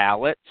some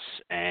pallets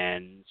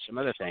and some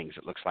other things,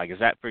 it looks like. Is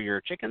that for your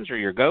chickens or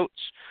your goats?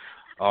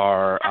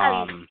 Or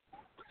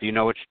do you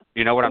know what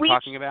I'm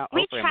talking about?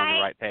 Hopefully I'm on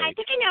the right page. I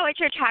think I know what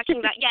you're talking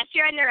about. Yes,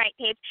 you're on the right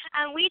page.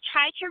 We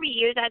try to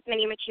reuse as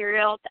many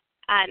materials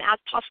as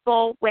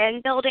possible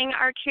when building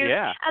our coop,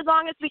 as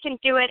long as we can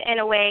do it in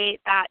a way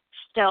that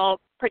still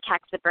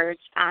protects the birds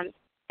in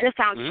a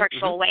sound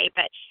structural way.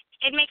 But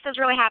it makes us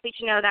really happy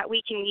to know that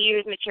we can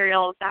use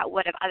materials that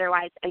would have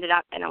otherwise ended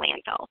up in a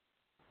landfill.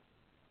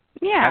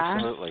 Yeah.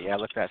 Absolutely. Yeah,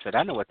 look at that. I said,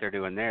 I know what they're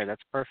doing there.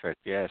 That's perfect.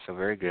 Yeah, so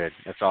very good.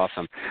 That's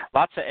awesome.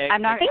 Lots of eggs.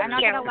 I'm not going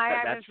to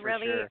lie.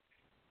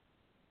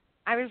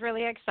 I was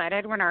really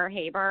excited when our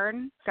hay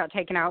barn got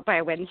taken out by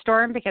a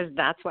windstorm, because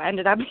that's what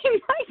ended up in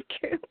my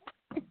coop.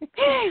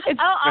 It's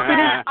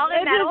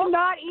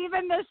not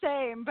even the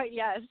same, but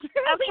yes.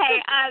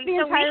 Okay. The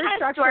entire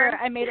structure,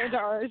 I made it into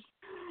ours.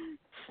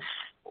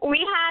 We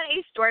had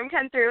a storm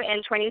come through in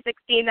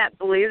 2016 that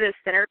blew the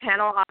center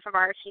panel off of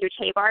our huge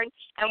hay barn,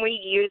 and we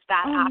used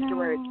that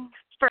afterwards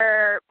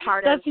for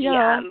part of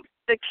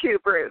the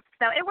coop roof.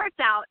 So it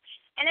worked out,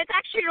 and it's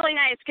actually really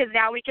nice, because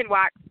now we can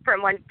walk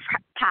from one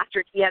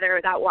pasture to the other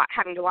without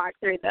having to walk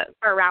through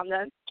around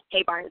the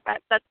hay barns.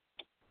 That's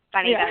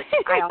funny that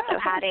I also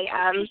had a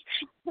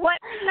what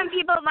some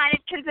people might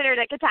have considered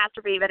a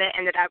catastrophe, but it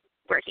ended up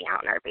working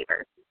out in our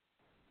favor.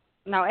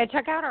 No, it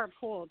took out our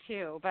pool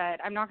too, but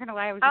I'm not going to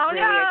lie, I was really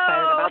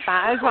excited about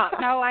that as well.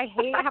 No, I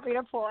hate having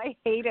a pool. I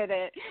hated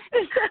it.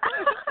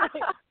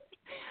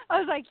 I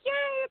was like,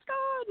 yay, it's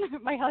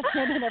gone. My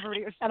husband and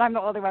everybody was, and I'm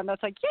the only one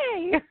that's like,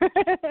 yay.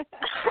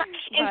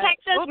 In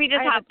Texas, we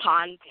just have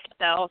ponds,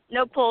 so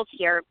no pools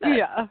here.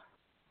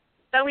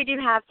 But we do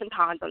have some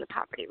ponds on the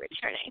property, which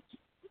are nice.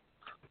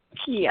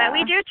 Yeah. But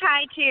we do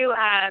try to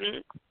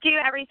do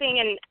everything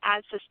in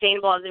as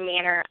sustainable as a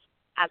manner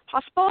as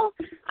possible.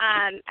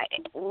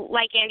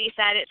 Like Andy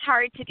said, it's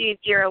hard to do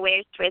zero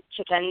waste with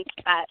chickens,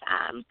 but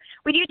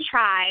we do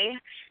try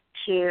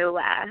to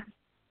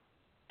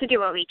do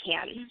what we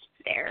can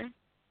there.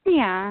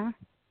 Yeah.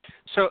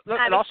 So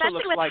it also especially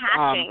looks with like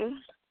hatching.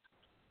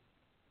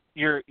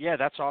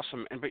 that's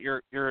awesome. And but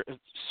you're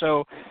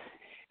so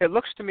it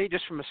looks to me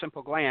just from a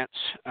simple glance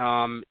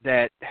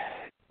that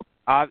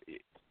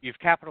you've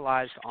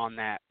capitalized on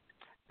that.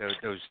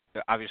 Those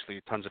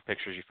obviously tons of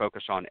pictures you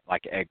focus on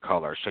like egg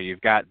color. So you've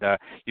got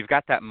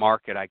that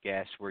market, I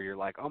guess, where you're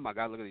like, oh my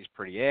God, look at these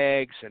pretty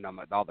eggs and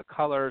all the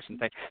colors and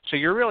things. So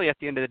you're really at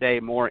the end of the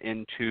day more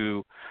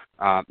into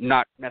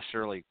not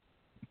necessarily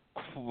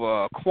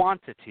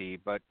quantity,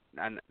 but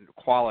and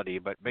quality,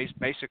 but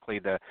basically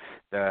the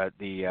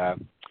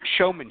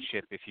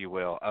showmanship, if you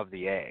will, of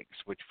the eggs,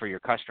 which for your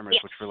customers,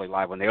 which really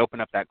live when they open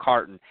up that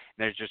carton,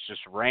 there's just this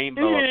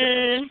rainbow of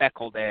different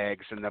speckled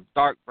eggs and the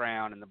dark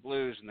brown and the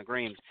blues and the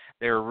greens.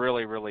 They're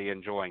really, really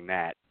enjoying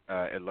that.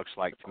 It looks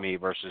like to me,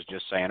 versus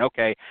just saying,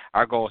 okay,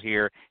 our goal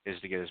here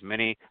is to get as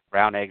many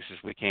brown eggs as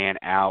we can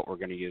out. We're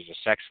going to use a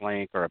sex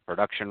link or a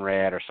production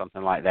red or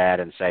something like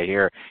that, and say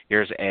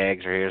here's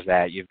eggs or here's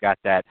that. You've got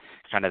that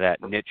kind of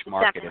that niche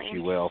market, Definitely. if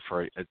you will.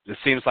 For it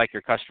seems like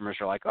your customers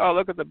are like, oh,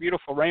 look at the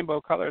beautiful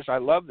rainbow colors. I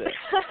love this.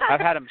 I've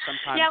had them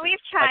sometimes. Yeah, we've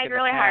tried like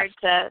really hard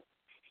to.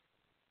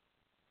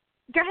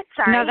 Go ahead,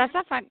 sorry. No, that's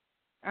not fun.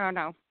 Oh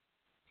no.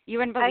 You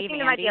wouldn't believe,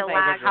 Andy,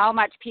 like, how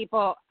much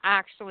people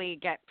actually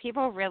get.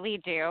 People really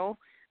do,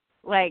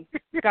 like,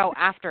 go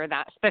after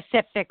that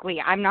specifically.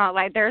 I'm not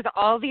like, there's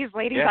all these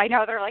ladies I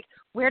know, they're like,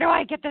 where do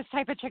I get this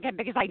type of chicken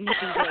because I need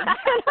these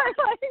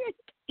eggs?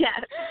 Yes.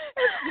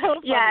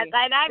 So yes,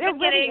 and I've been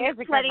getting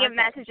plenty of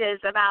messages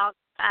about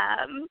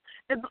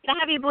the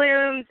heavy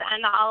blooms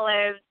and the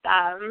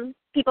olives,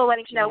 people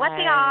wanting to know what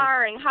they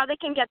are and how they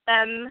can get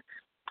them.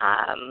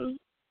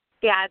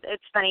 Yeah,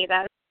 it's funny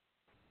that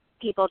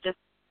people just,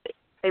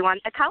 they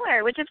want the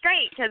color, which is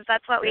great because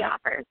that's what we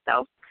offer.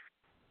 So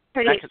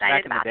pretty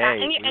excited about that.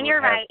 And you're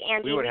right,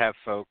 Andy. We would have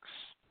folks.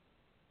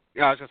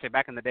 I was going to say,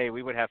 back in the day,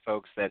 we would have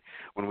folks that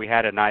when we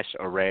had a nice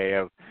array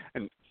of,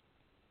 and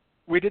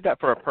we did that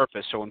for a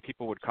purpose. So when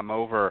people would come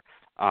over,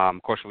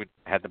 of course, we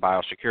had the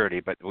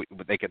biosecurity, but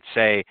they could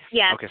say,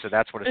 okay, so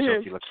that's what a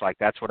silky looks like.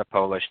 That's what a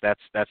Polish. That's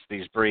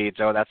these breeds.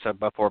 Oh, that's a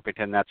Buff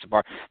Orpington. That's a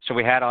bar. So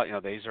we had all,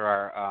 these are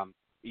our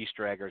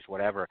Easter eggers,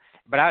 whatever.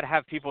 But I'd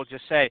have people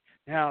just say,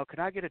 now, can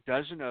I get a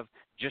dozen of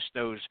just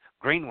those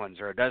green ones,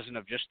 or a dozen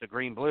of just the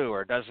green blue, or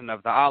a dozen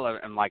of the olive?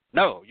 I'm like,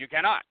 no, you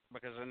cannot,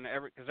 because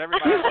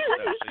everybody wants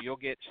those. So you'll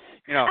get,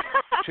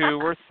 2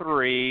 or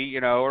 3,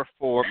 or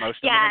 4. Most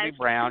of them will be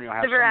brown. You'll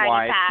have some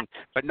white.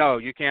 But no,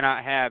 you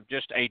cannot have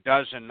just a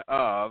dozen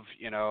of,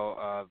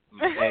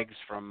 eggs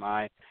from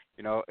my,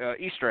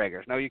 Easter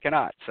eggers. No, you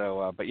cannot.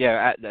 So, but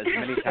yeah, as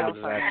many times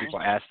as I have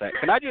people ask that,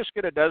 can I just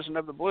get a dozen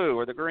of the blue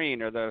or the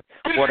green or the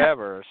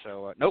whatever?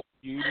 So, nope,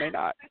 you may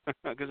not,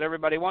 because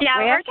everybody wants. Yeah,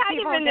 we're kind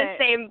of in the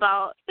same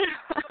boat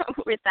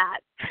with that.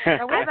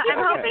 I'm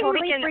hoping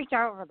totally we can freak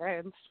out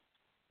over them.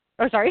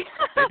 Oh, sorry.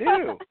 They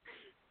do.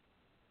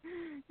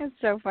 It's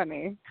so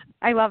funny.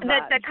 I love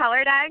that. The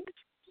colored eggs.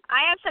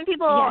 I have some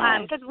people,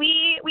 because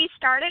we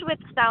started with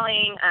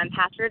selling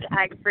pastured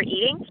eggs for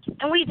eating,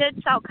 and we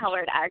did sell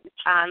colored eggs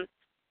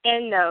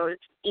in those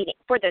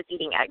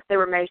eating eggs. They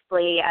were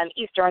mostly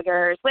Easter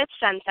eggers with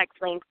some sex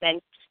links and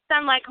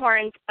some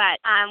leghorns, but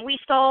we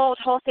sold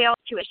wholesale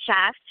to a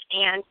chef,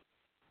 and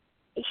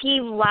he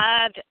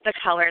loved the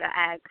colored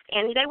eggs,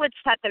 and they would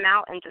set them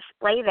out and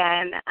display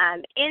them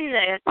in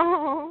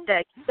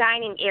the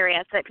dining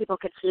area so that people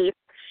could see,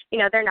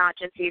 they're not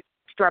just these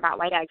store-bought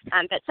white eggs.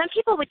 But some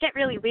people would get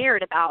really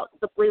weird about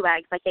the blue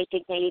eggs, like they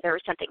think maybe there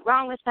was something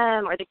wrong with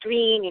them, or the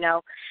green,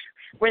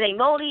 were they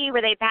moldy,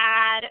 were they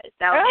bad?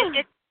 So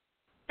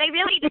they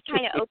really just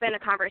kind of open a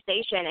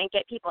conversation and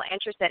get people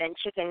interested in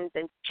chickens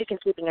and chicken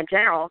keeping in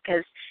general,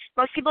 because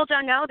most people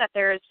don't know that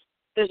there's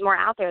more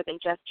out there than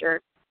just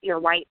your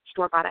white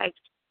store-bought eggs.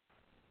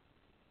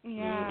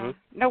 Yeah.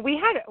 No, we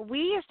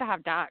used to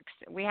have ducks.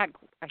 We had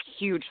a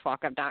huge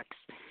flock of ducks,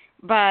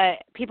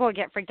 but people would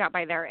get freaked out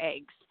by their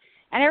eggs.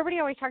 And everybody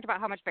always talked about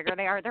how much bigger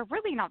they are. They're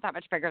really not that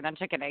much bigger than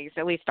chicken eggs.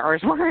 At least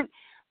ours weren't.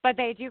 But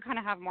they do kind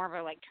of have more of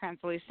a,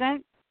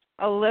 translucent,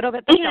 a little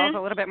bit, the shell's a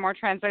little bit more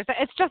translucent.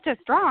 It's just as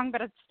strong,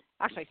 but it's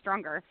actually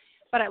stronger.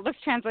 But it looks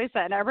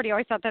translucent, and everybody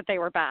always thought that they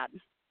were bad.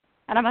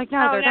 And I'm like,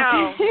 no, they're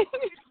not.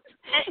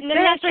 They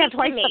actually have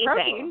twice the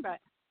protein. But,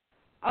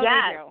 they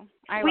do.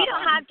 We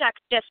don't have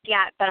ducks just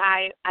yet, but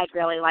I'd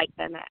really like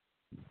them.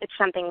 It's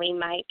something we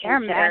might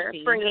consider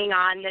bringing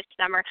on this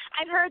summer.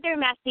 I've heard they're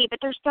messy, but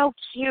they're so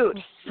cute.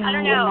 I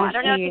don't know. I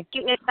don't know if the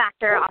cuteness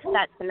factor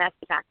offsets the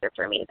messy factor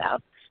for me, though.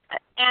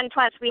 And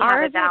plus, we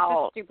have about...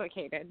 Ours is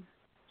duplicated.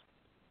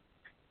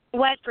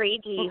 What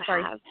breed do you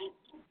have?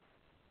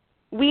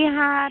 We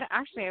had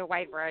actually a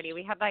wide variety.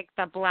 We had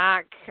the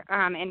black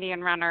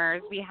Indian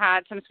runners. We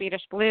had some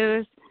Swedish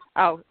blues.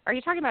 Oh, are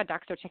you talking about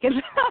ducks or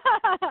chickens?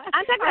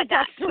 I'm talking about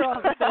ducks.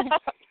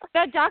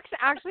 The ducks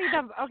actually,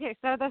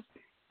 so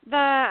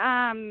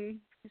the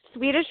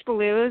Swedish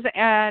blues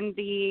and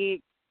the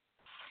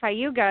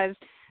Cayugas,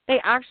 they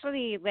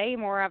actually lay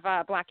more of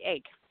a black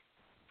egg.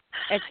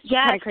 It's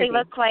they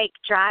look like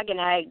dragon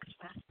eggs.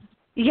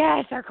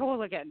 Yes, they're cool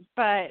looking,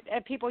 but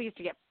people used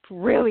to get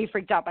really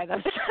freaked out by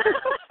those.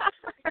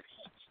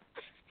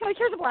 Like,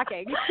 here's a black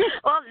egg.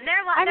 Well,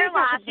 they're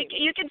lost.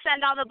 You can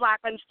send all the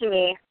black ones to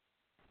me.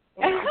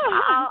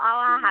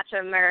 I'll hatch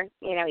them or,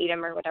 eat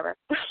them or whatever.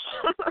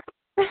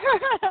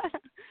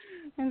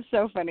 It's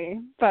so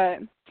funny. But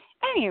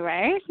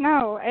anyway,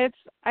 no, it's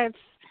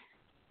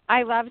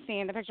I love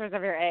seeing the pictures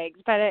of your eggs,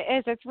 but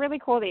it's really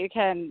cool that you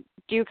can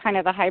do kind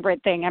of the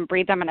hybrid thing and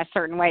breed them in a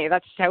certain way.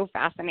 That's so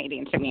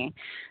fascinating to me.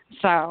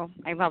 So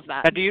I love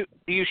that. Now, do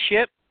you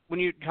ship, when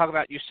you talk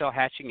about you sell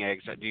hatching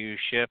eggs, do you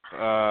ship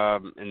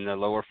in the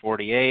lower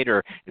 48,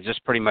 or is this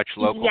pretty much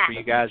local for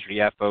you guys, or do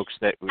you have folks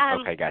that,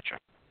 okay, gotcha.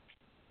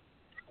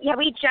 Yeah,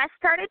 we just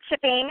started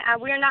shipping.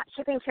 We're not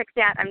shipping chicks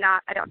yet. I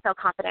don't feel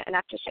confident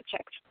enough to ship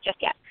chicks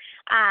just yet.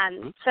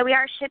 So we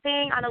are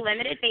shipping on a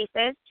limited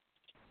basis,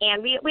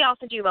 and we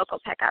also do local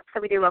pickup.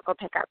 So we do local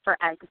pickup for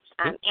eggs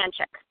and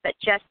chicks, but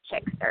just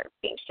chicks are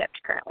being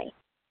shipped currently.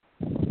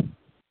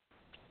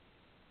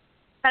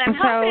 But I'm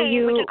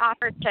hoping we can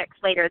offer chicks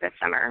later this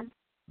summer.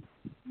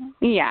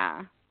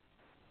 Yeah.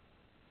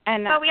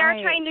 But we are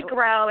trying to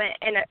grow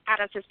at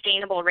a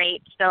sustainable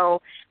rate,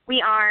 so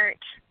we aren't.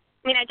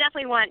 I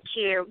definitely want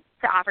to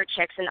offer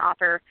chicks and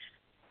offer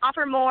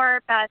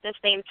more, but at the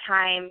same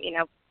time,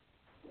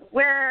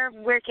 we're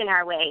working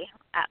our way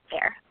up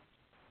there.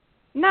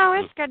 No,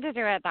 it's good to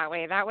do it that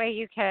way. That way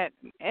you can.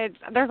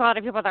 There's a lot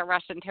of people that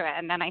rush into it,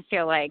 and then I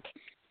feel like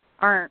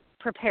aren't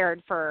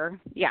prepared for.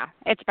 Yeah,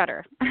 it's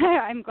better.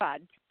 I'm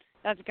glad.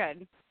 That's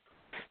good.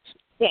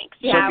 Thanks.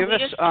 So yeah,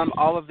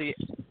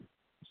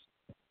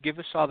 give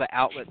us all the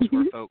outlets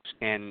where folks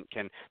can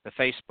the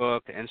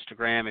Facebook, the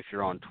Instagram, if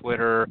you're on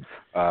Twitter,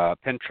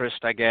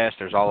 Pinterest, I guess.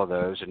 There's all of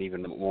those and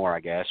even more, I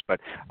guess. But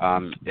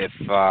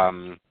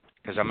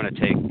because I'm going to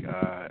take,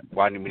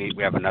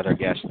 we have another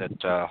guest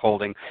that's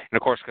holding. And,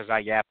 of course, because I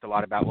yapped a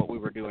lot about what we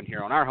were doing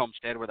here on our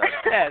homestead with our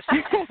guests,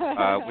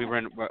 we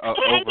went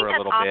over a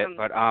little bit.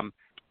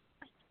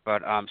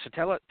 But so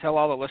tell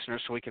all the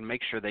listeners so we can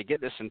make sure they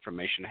get this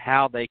information,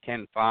 how they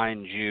can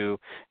find you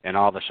and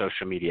all the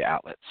social media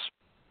outlets.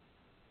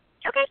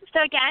 Okay,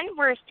 so again,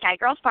 we're Sky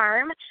Girl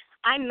Farm.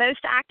 I'm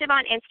most active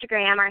on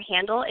Instagram. Our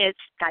handle is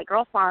Sky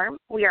Girl Farm.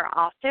 We are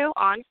also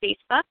on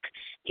Facebook.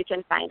 You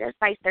can find us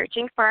by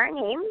searching for our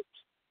name.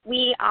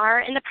 We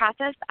are in the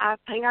process of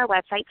putting our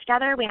website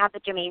together. We have the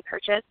domain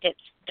purchased. It's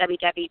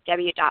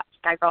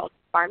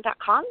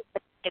www.skygirlfarm.com,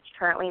 but it's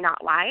currently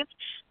not live.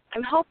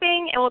 I'm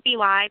hoping it will be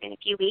live in a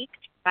few weeks,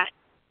 but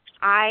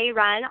I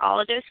run all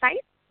of those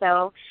sites,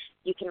 so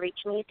you can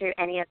reach me through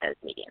any of those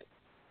mediums.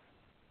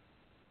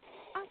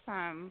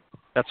 Awesome.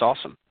 That's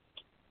awesome.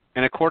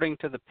 And according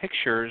to the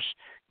pictures,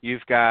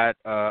 you've got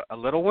a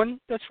little one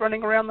that's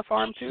running around the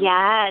farm too?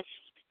 Yes,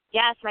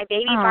 my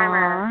baby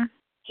farmer.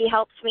 He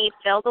helps me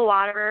fill the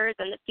waterers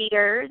and the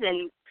feeders,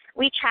 and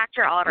we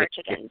tractor all of our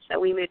chickens. So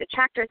we move the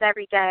tractors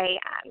every day.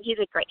 He's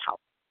a great help.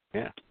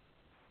 Yeah.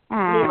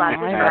 He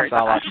loves his birds.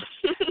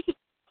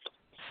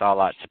 Saw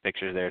lots of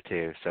pictures there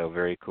too, so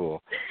very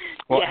cool.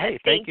 Well, hey,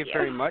 thank you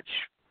very much.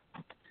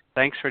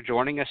 Thanks for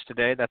joining us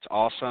today. That's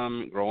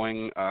awesome,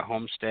 growing a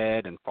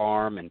homestead and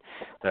farm, and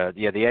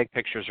the egg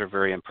pictures are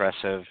very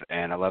impressive,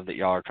 and I love that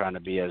y'all are trying to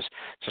be as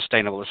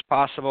sustainable as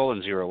possible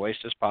and zero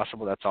waste as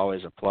possible. That's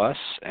always a plus,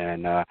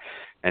 and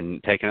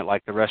taking it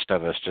like the rest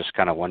of us, just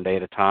kind of one day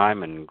at a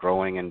time and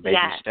growing in baby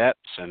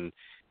steps and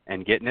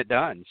getting it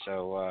done.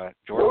 So,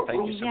 Jordan,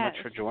 thank you so much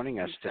for joining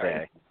us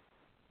today.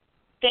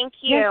 Thank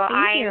you.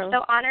 I'm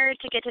so honored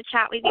to get to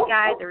chat with you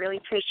guys. I really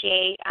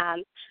appreciate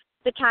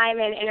the time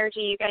and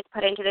energy you guys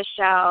put into the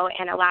show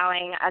and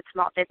allowing us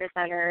small business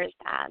owners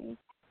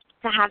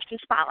to have some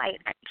spotlight.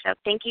 So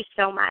thank you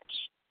so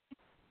much.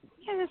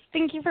 Yes,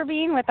 thank you for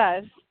being with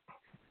us.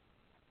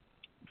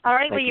 All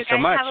right, thank you guys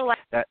so have a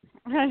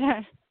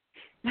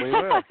We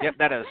will. Yep,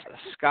 that is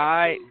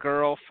Sky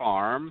Girl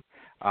Farm,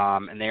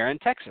 and they're in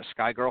Texas,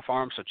 Sky Girl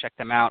Farm. So check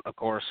them out, of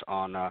course,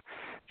 on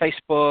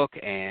Facebook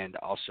and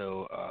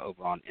also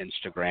over on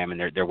Instagram. And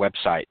their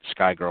website,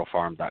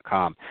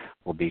 skygirlfarm.com,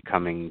 will be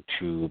coming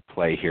to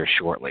play here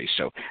shortly.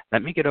 So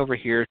let me get over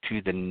here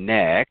to the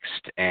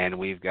next. And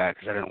we've got,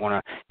 because I don't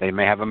want to, they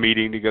may have a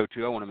meeting to go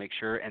to. I want to make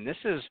sure. And this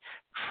is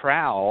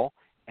Trowel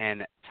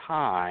and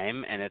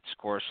Time, and it's, of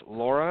course,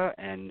 Laura,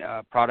 and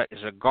product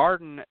is a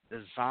garden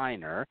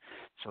designer.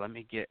 So let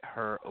me get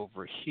her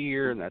over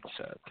here, and that's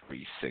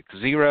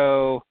 360,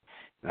 and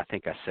I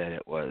think I said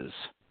it was,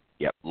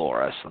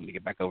 Laura. So let me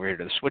get back over here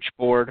to the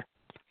switchboard.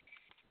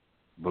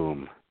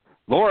 Boom.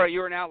 Laura,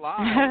 you are now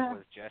live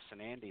with Jess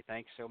and Andy.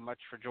 Thanks so much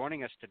for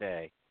joining us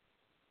today.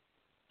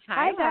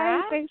 Hi,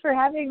 guys. Thanks for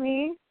having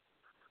me.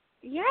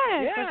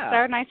 Yes, it's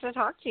so nice to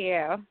talk to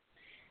you.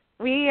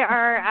 We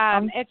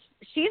are,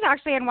 she's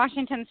actually in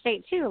Washington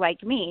State, too,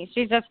 like me.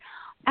 She's just,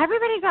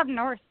 everybody's up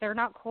north. They're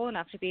not cool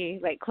enough to be,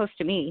 close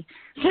to me.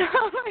 So,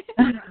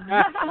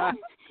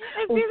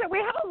 we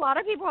have a lot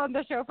of people on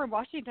the show from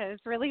Washington.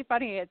 It's really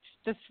funny. It's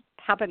just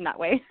happened that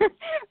way.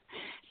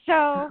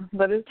 So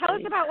tell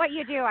us about what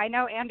you do. I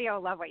know Andy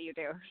will love what you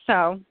do.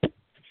 So.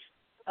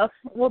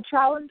 Well,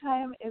 Trowel and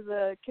Time is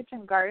a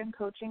kitchen garden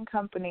coaching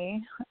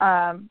company.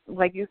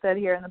 Like you said,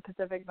 here in the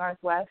Pacific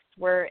Northwest.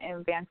 We're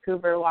in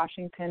Vancouver,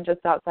 Washington,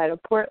 just outside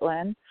of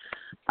Portland.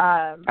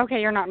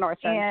 Okay, you're not north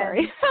then,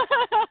 sorry.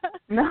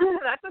 No,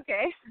 that's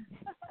okay.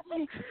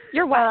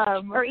 You're west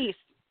or east.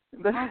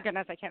 Oh,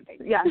 goodness, I can't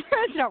think. Yeah.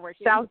 It's not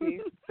working.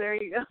 Southeast. There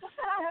you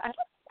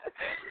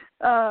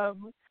go.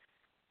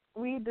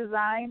 We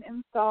design,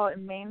 install,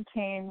 and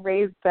maintain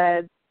raised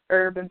bed,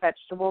 herb, and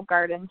vegetable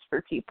gardens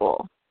for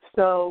people.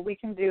 So we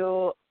can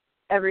do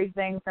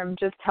everything from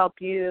just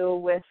help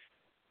you with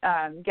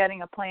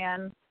getting a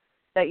plan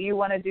that you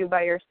want to do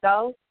by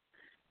yourself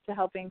to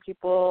helping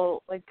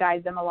people, like,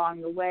 guide them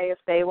along the way if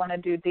they want to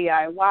do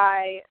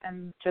DIY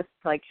and just,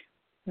 like,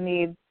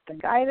 need the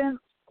guidance.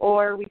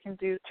 Or we can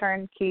do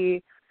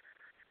turnkey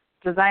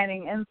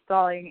designing,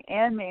 installing,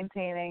 and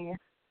maintaining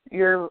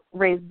your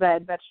raised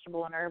bed,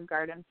 vegetable, and herb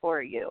garden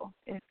for you.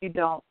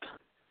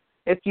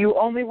 If you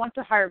only want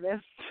to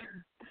harvest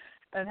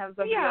and have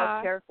somebody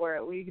else care for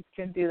it, we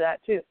can do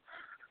that too.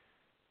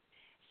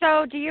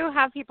 So do you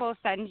have people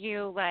send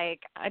you,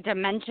 like,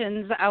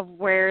 dimensions of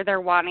where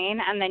they're wanting,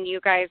 and then you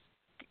guys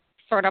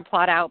sort of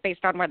plot out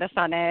based on where the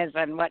sun is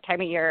and what time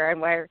of year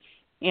and where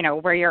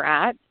you're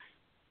at?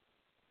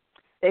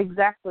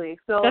 Exactly.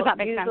 So does that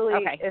make sense?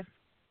 Okay.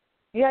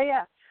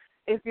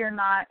 If you're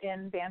not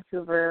in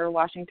Vancouver,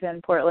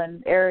 Washington,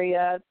 Portland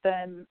area,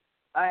 then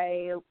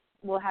I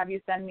will have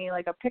you send me,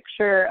 like, a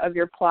picture of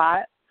your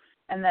plot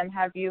and then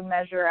have you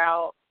measure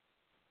out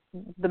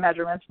the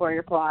measurements for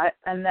your plot.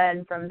 And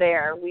then from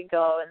there we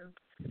go and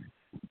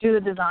do the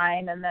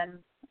design. And then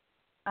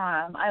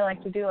I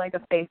like to do, like,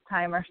 a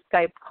FaceTime or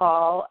Skype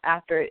call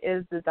after it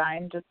is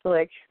designed just to,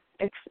 like,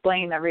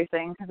 explain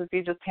everything. Because if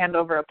you just hand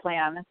over a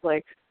plan, it's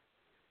like,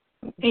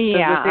 does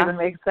this even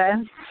make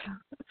sense?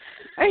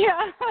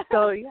 Yeah.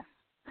 So, yeah.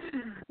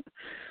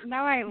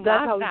 No, I love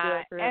That's how we that. do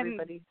it for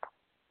everybody.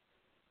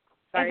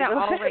 Sorry, is it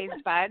all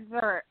raised beds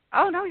or?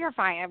 Oh no, you're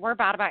fine. We're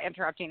bad about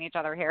interrupting each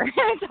other here.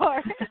 It's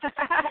hard.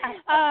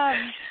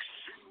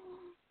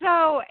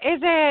 So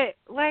is it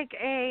like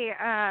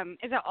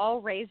is it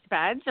all raised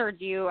beds, or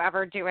do you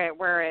ever do it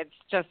where it's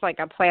just like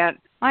a plant?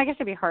 Well, I guess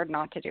it'd be hard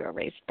not to do a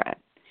raised bed.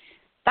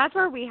 That's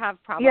where we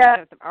have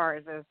problems with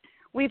ours. Is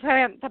we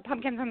plant the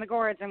pumpkins in the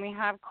gourds, and we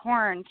have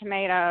corn,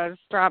 tomatoes,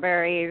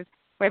 strawberries.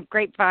 We have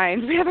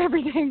grapevines. We have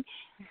everything,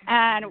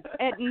 and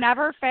it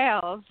never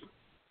fails.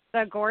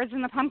 The gourds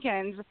and the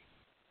pumpkins,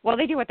 well,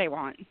 they do what they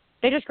want.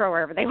 They just grow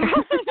wherever they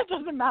want. It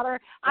doesn't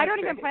matter. I don't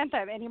even plant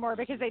them anymore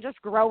because they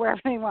just grow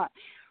wherever they want.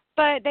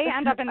 But they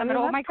end up in the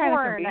middle of my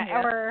corn.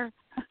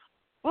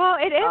 Well,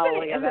 it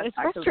is. It's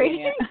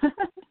frustrating.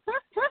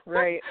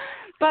 Right.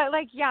 But,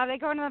 like, they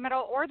go into the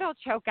middle, or they'll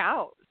choke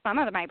out some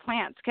of my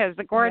plants because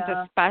the gourds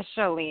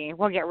especially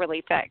will get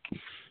really thick.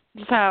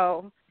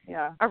 So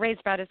a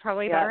raised bed is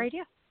probably a better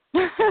idea.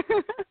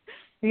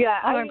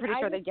 Although I'm pretty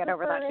sure they'd get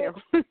over that,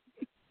 too.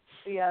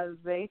 Yeah,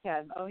 they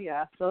can. Oh,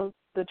 yeah. So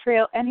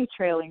any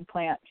trailing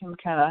plant can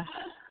kind of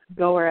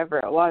go wherever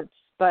it wants.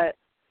 But,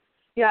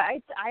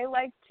 I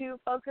like to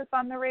focus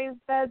on the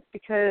raised beds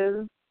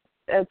because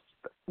it's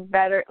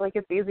better. Like,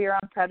 it's easier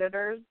on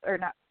predators, or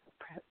not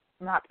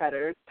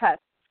predators,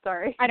 pests.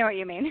 Sorry. I know what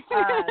you mean.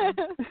 I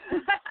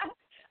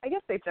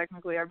guess they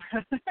technically are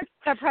predators.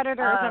 The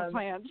predators of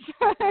plants.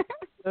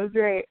 That's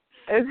right.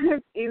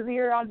 It's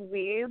easier on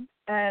weeds,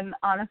 and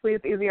honestly,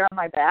 it's easier on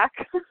my back.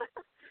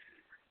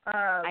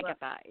 I get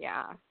that,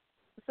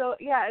 So,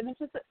 and it's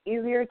just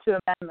easier to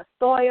amend the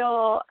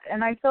soil,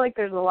 and I feel like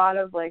there's a lot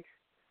of, like,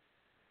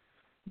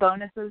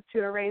 bonuses to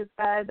a raised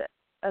bed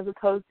as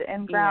opposed to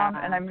in-ground,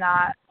 and I'm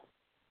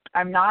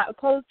not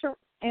opposed to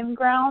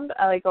in-ground.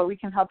 We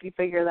can help you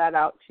figure that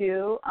out,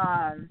 too.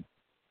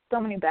 So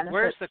many benefits.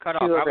 Where's the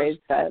cutoff? to a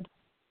raised bed.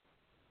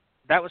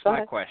 That was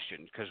my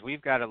question, because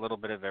we've got a little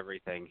bit of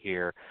everything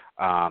here.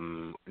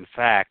 In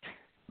fact,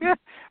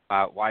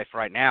 my wife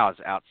right now is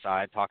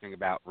outside talking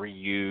about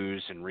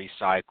reuse and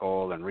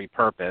recycle and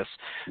repurpose.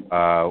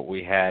 I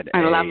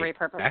love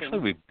repurposing. Actually,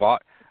 we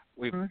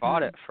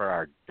bought it for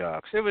our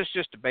ducks. It was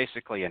just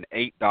basically an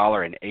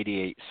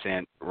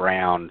 $8.88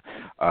 round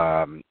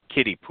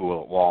kiddie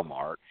pool at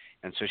Walmart.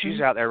 And so she's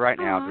out there right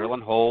now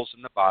drilling holes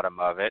in the bottom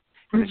of it.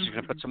 And then she's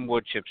going to put some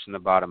wood chips in the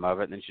bottom of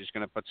it. And then she's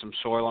going to put some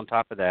soil on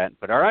top of that and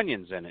put our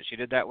onions in it. She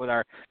did that with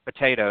our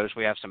potatoes.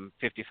 We have some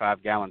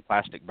 55-gallon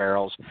plastic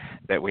barrels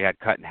that we had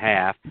cut in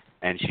half.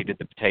 And she did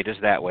the potatoes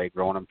that way,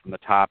 growing them from the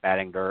top,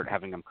 adding dirt,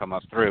 having them come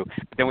up through.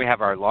 But then we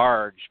have our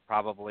large,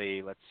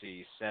 probably,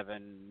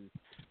 2,000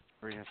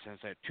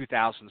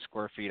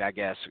 square feet, I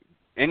guess,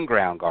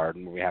 in-ground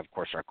garden where we have, of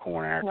course, our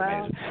corn and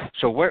our tomatoes.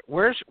 So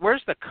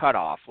where's the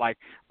cutoff?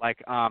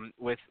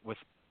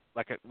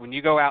 When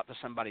you go out to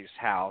somebody's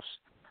house,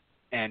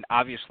 and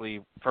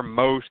obviously for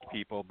most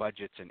people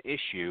budget's an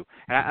issue,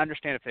 and I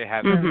understand if they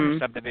have a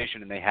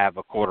subdivision and they have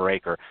a quarter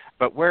acre,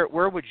 but where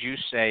would you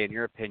say, in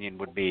your opinion,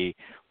 would be,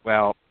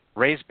 well,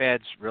 raised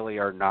beds really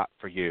are not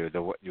for you.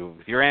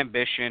 With your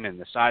ambition and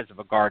the size of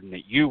a garden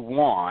that you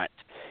want,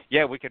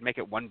 we could make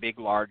it one big,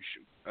 large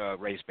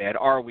raised bed,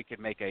 or we could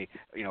make a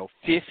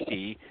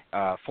 50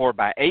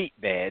 4x8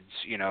 beds,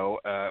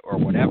 or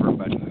whatever,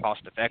 but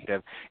cost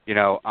effective.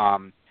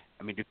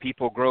 Do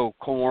people grow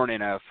corn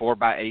in a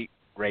 4x8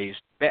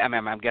 raised bed?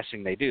 I'm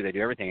guessing they do. They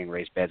do everything in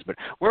raised beds. But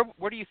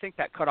where do you think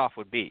that cutoff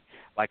would be?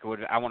 Like,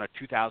 I want a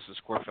 2,000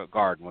 square foot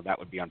garden. Well, that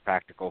would be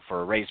unpractical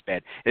for a raised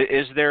bed.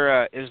 Is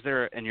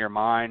there in your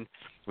mind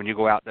when you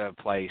go out to a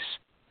place,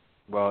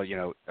 well,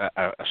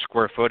 a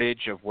square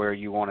footage of where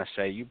you want to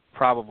say you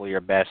probably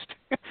are best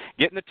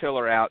getting the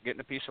tiller out,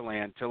 getting a piece of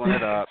land, tilling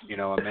it up,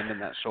 amending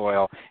that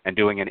soil, and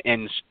doing an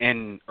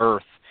in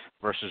earth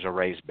versus a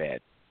raised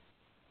bed?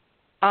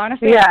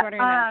 Honestly, I was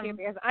wondering that too,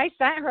 because I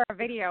sent her a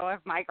video of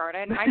my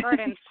garden. My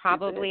garden's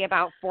probably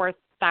about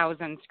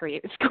 4,000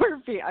 square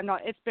feet.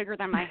 It's bigger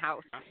than my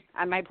house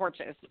and my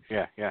porches.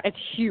 Yeah. It's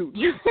huge.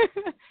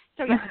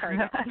 So yeah, sorry.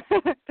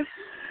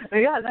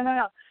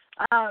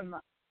 No.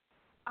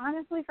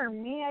 Honestly, for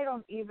me, I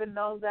don't even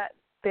know that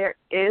there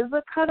is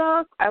a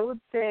cutoff. I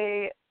would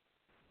say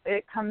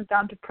it comes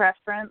down to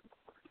preference,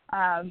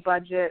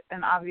 budget,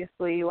 and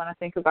obviously you want to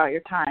think about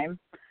your time.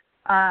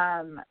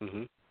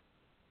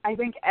 I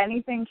think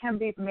anything can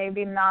be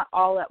maybe not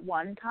all at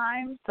one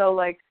time. So,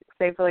 like,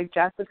 say for like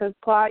Jessica's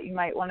plot, you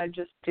might want to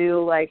just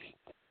do like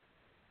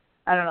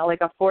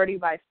a 40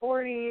 by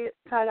 40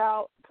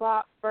 cutout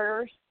plot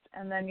first,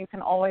 and then you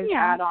can always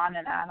add on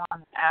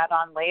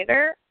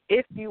later.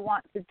 If you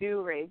want to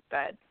do raised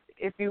beds,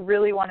 if you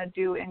really want to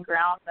do in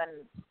ground, then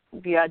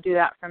do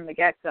that from the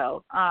get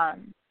go.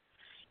 And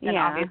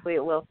obviously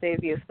it will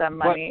save you some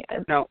money.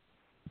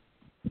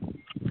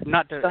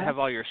 Not to have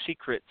all your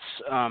secrets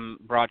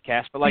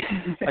broadcast, but like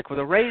with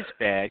a raised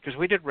bed, because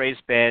we did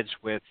raised beds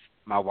with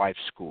my wife's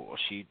school.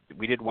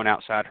 We did one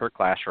outside her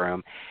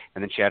classroom,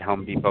 and then she had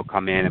Home Depot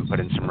come in and put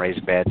in some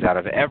raised beds out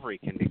of every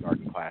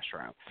kindergarten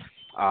classroom.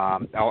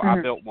 I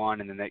built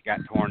one, and then it got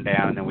torn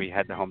down, and then we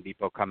had the Home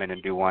Depot come in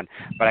and do one.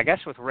 But I guess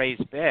with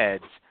raised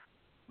beds,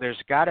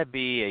 there's got to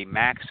be a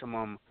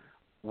maximum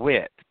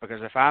width,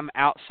 because if I'm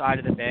outside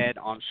of the bed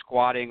on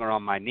squatting or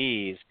on my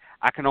knees,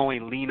 I can only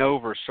lean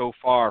over so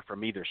far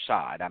from either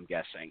side, I'm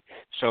guessing.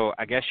 So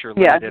I guess you're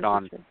limited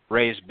on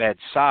raised bed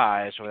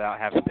size without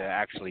having to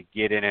actually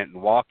get in it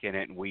and walk in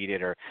it and weed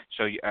it. Or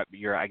so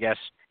you're I guess,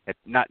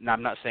 I'm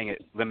not saying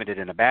it limited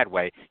in a bad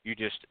way. You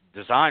just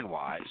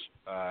design-wise,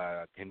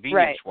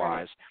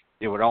 convenience-wise,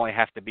 it would only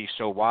have to be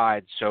so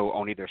wide, so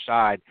on either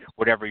side,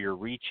 whatever your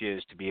reach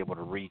is to be able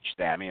to reach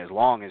that. I mean, as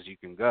long as you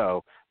can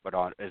go, but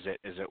is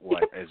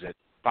it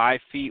 5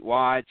 feet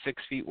wide,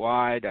 6 feet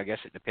wide? I guess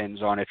it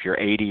depends on if you're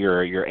 80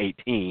 or you're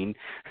 18,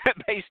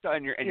 based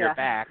on your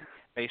back,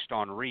 based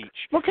on reach.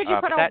 Well, could you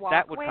put a walkway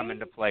that would come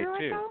into play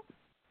too.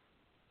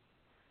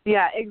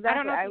 Yeah, exactly. I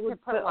don't know if you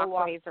could put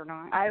walkways or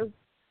not.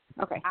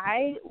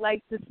 I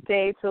like to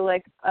stay to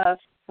like a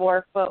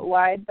 4 foot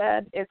wide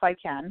bed if I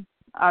can.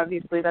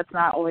 Obviously, that's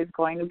not always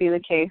going to be the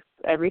case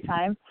every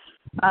time.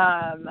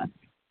 I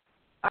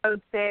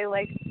would say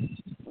like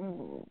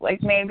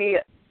maybe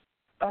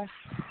a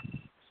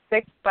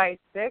 6 by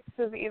 6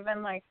 is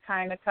even like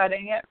kind of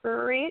cutting it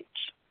for reach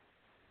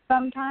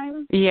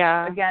sometimes.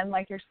 Yeah. Again,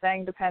 like you're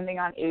saying, depending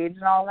on age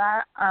and all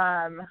that.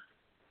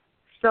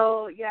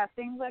 So yeah,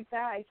 things like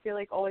that I feel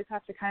like always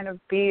have to kind of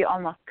be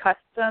almost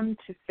custom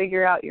to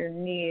figure out your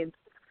needs,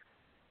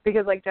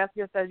 because like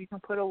Jessica says, you can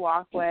put a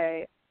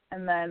walkway,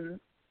 and then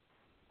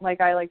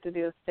like I like to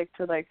do is stick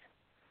to like,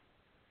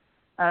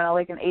 I don't know,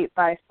 like an 8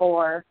 by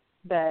 4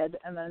 bed,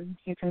 and then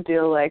you can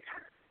do like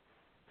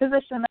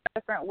position it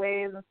different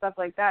ways and stuff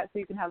like that, so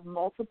you can have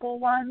multiple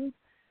ones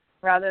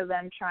rather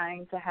than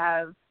trying to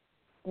have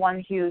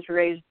one huge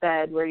raised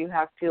bed where you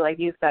have to, like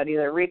you said,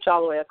 either reach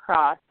all the way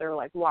across or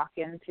like walk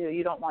into.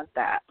 You don't want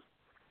that,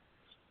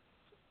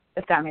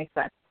 if that makes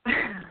sense.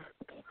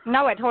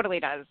 No, it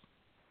totally does.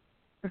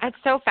 It's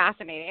so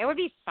fascinating. It would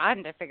be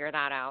fun to figure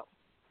that out.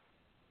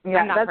 Yeah,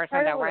 I'm that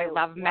person though, where I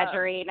love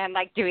measuring and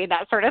like doing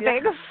that sort of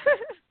thing.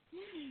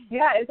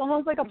 Yeah, it's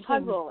almost like a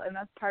puzzle, and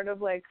that's part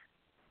of like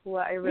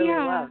what I really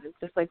love. It's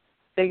just like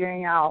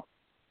figuring out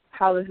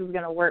how this is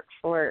going to work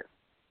for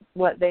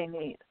what they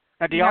need.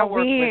 Now, do y'all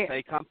work with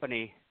a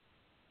company?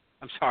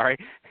 I'm sorry.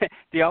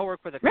 Do y'all work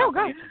with a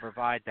company to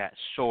provide that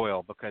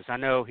soil? Because I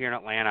know here in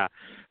Atlanta,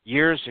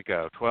 years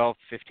ago, 12,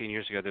 15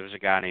 years ago, there was a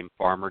guy named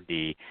Farmer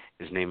D.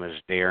 His name was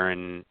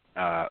Darren.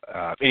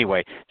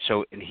 Anyway,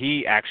 so and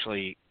he's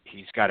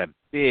got a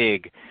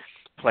big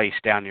place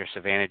down near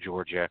Savannah,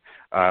 Georgia,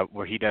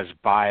 where he does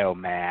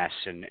biomass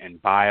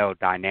and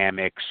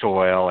biodynamic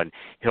soil, and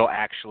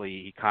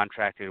he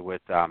contracted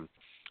with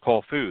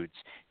Whole Foods,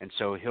 and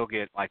so he'll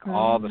get like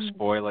all the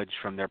spoilage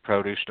from their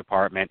produce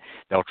department.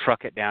 They'll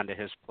truck it down to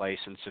his place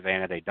in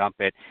Savannah. They dump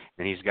it,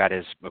 and he's got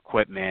his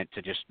equipment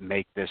to just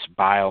make this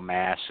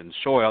biomass and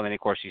soil. And of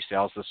course, he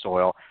sells the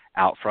soil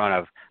out front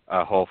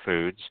of Whole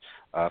Foods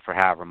for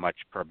however much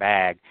per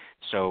bag.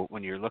 So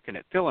when you're looking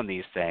at filling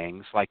these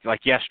things, like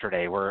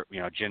yesterday, where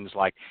Jen's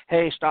like,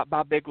 "Hey, stop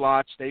by Big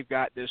Lots. They've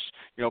got this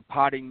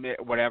potting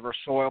mix, whatever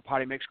soil,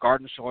 potting mix,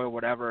 garden soil,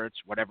 whatever.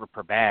 It's whatever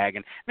per bag,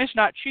 and it's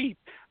not cheap.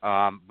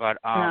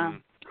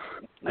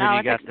 No,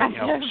 you got it's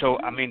expensive. so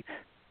I mean,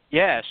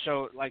 yeah.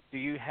 So like, do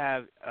you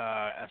have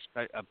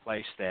a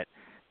place that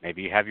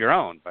maybe you have your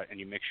own, and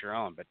you mix your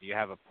own, but do you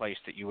have a place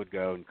that you would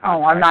go and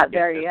contract? Oh, I'm not to get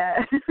there the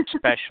yet.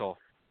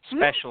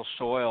 special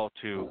soil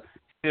to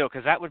build,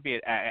 because that would be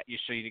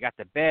so you got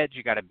the beds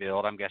you got to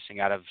build, I'm guessing,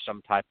 out of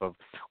some type of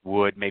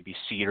wood, maybe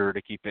cedar,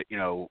 to keep it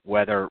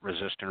weather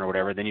resistant or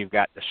whatever. Then you've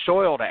got the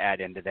soil to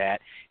add into that.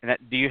 And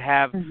that, do you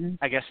have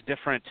I guess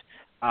different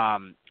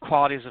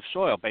qualities of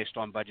soil based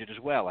on budget as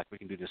well? Like, we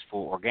can do this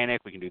full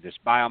organic, we can do this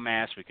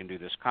biomass, we can do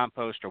this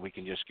compost, or we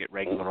can just get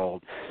regular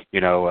old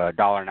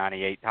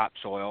 $1.98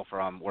 topsoil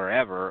from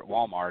wherever,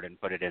 Walmart, and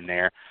put it in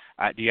there.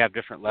 Do you have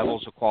different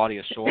levels of quality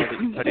of soil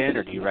that you put in,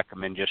 or do you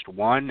recommend just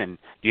one? And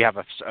do you have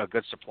a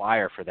good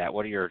supplier for that?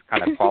 What are your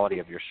kind of quality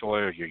of your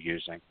soil you're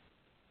using?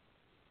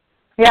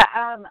 Yeah,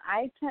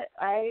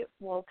 I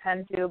will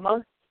tend to,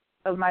 most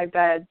of my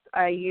beds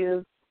I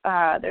use,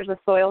 there's a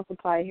soil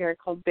supply here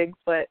called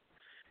Bigfoot.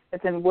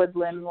 It's in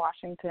Woodland,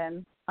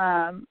 Washington.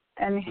 And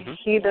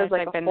he does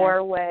like a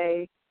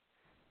 4-way.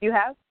 You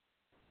have?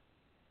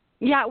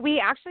 Yeah,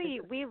 we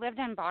lived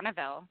in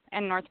Bonneville,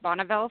 in North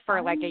Bonneville,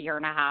 for like a year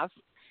and a half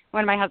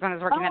when my husband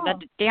was working at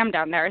the dam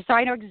down there. So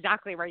I know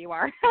exactly where you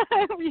are.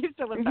 We used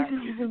to live there.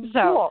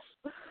 So cool.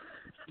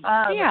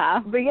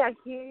 yeah. But yeah,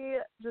 he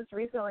just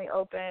recently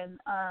opened,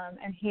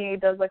 and he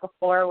does like a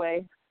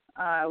 4-way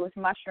with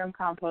mushroom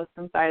compost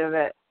inside of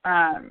it.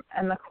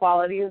 And the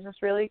quality is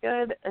just really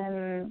good.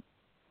 And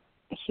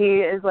he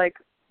is like,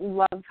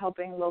 loves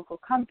helping local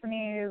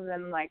companies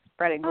and like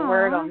spreading the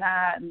word on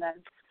that. And then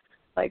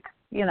like,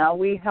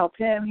 we help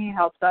him, he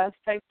helps us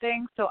type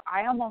thing. So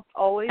I almost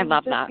always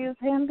use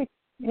him.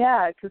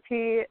 Because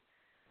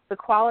the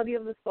quality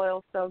of the soil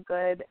is so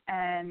good,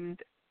 and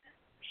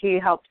he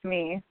helps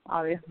me,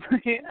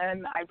 obviously,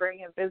 and I bring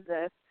him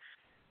business.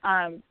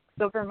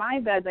 So for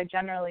my beds, I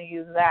generally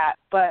use that.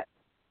 But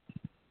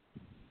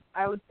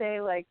I would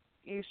say, like,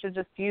 you should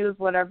just use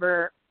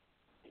whatever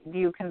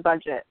you can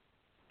budget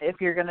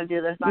if you're going to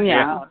do this on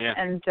your own. Yeah.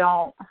 And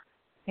don't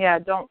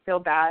feel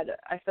bad.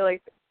 I feel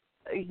like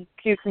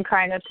you can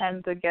kind of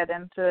tend to get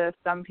into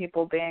some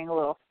people being a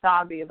little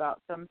snobby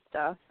about some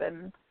stuff,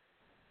 and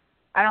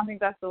I don't think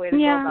that's the way to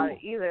go about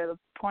it either. The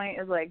point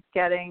is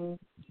getting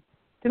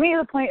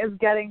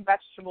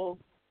vegetables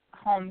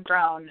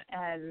homegrown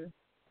and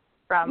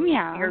from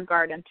your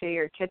garden to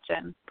your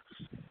kitchen.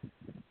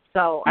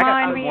 So it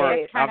kind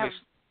of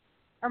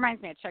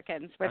reminds me of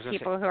chickens, with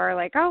people who are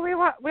like,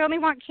 we only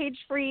want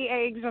cage-free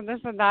eggs and this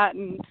and that,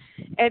 and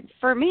it's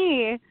for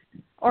me,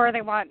 or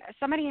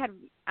somebody had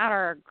at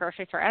our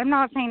grocery store, I'm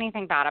not saying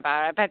anything bad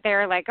about it, but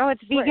they're like,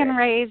 it's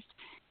vegan-raised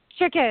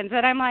chickens,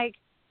 and I'm like,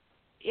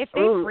 if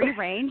they free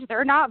range,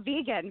 they're not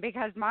vegan,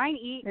 because mine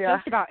eat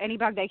just about any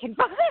bug they can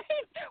find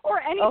or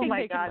anything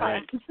they can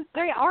find.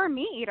 They are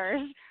meat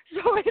eaters.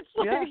 So it's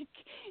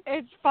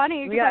it's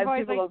funny. Yeah,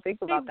 people don't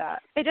think about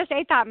that. They just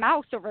ate that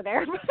mouse over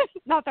there.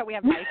 Not that we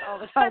have mice all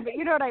the time, but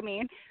you know what I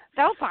mean.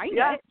 They'll find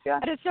it. Yeah.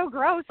 And it's so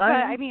gross, but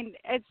I mean,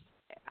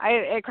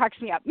 it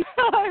cracks me up.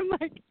 I'm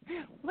like,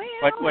 well.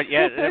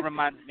 It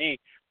reminds me.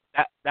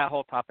 That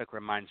whole topic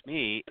reminds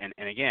me,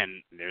 and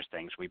again, there's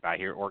things we buy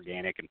here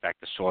organic. In fact,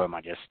 the soil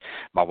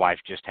my wife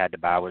just had to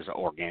buy was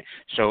organic.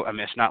 So I mean,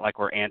 it's not like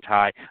we're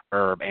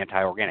anti-herb,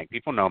 anti-organic.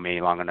 People know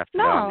me long enough to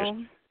know I'm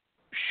just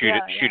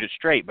shoot it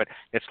straight. But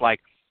it's like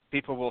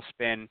people will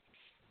spend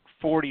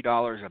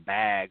 $40 a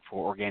bag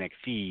for organic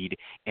feed,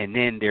 and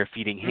then they're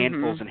feeding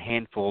handfuls and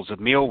handfuls of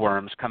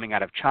mealworms coming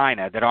out of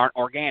China that aren't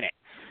organic.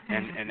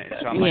 And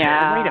so I'm like,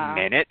 wait a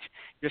minute.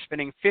 You're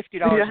spending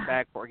 $50 a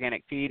bag for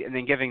organic feed, and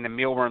then giving the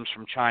mealworms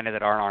from China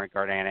that aren't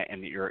organic,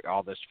 and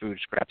all this food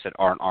scraps that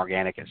aren't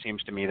organic. It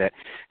seems to me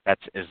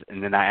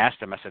and then I asked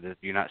them, I said, do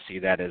you not see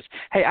that as,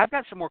 hey, I've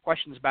got some more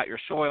questions about your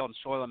soil and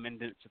soil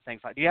amendments and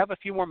things like that. Do you have a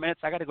few more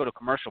minutes? I got to go to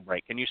commercial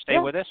break. Can you stay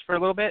with us for a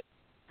little bit?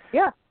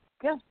 Yeah.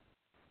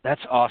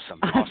 That's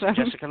awesome.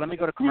 Jessica, let me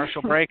go to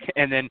commercial break,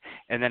 and then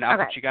I'll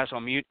put you guys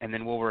on mute, and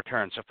then we'll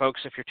return. So, folks,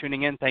 if you're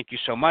tuning in, thank you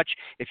so much.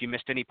 If you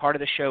missed any part of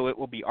the show, it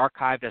will be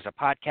archived as a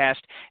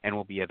podcast and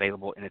will be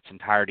available in its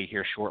entirety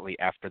here shortly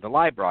after the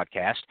live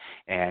broadcast.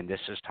 And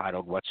this is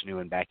titled What's New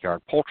in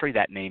Backyard Poultry.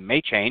 That name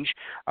may change,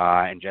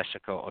 and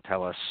Jessica will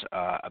tell us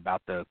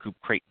about the coop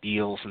crate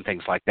deals and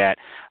things like that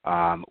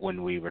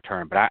when we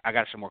return. But I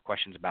got some more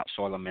questions about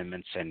soil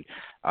amendments and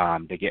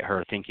to get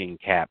her thinking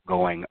cap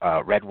going,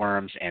 red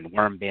worms and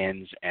worm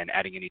bins and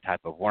adding any type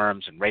of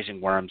worms and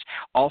raising worms.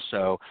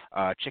 Also,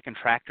 chicken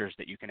tractors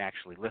that you can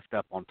actually lift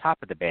up on top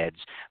of the beds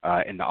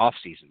in the off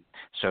season.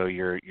 So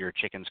your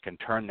chickens can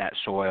turn that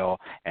soil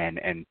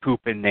and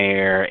poop in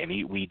there and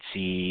eat weed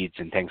seeds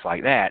and things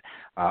like that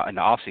in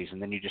the off season.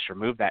 Then you just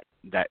remove that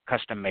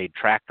custom made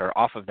tractor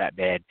off of that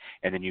bed,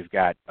 and then you've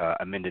got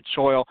amended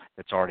soil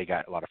that's already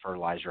got a lot of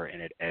fertilizer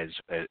in it as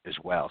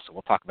well. So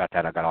we'll talk about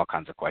that. I've got all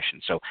kinds of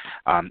questions. So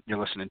you're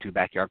listening to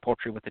Backyard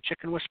Poultry with the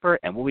Chicken Whisperer,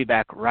 and we'll be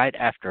back right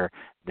after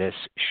this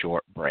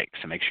short break.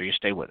 So make sure you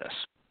stay with us.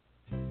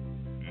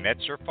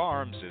 Metzer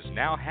Farms is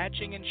now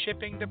hatching and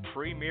shipping the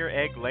premier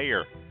egg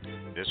layer.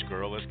 This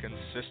girl is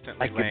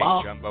consistently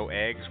laying jumbo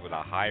eggs with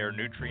a higher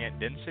nutrient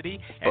density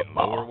and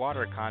lower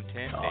water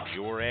content than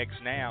your eggs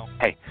now.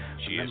 Hey,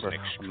 she remember, is an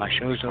when my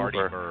extremely show's hardy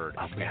over, bird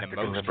we have and the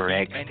to most deliver heat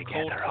eggs and together,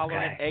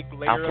 cold-tolerant okay? egg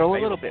layer I'll throw available,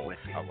 a little bit with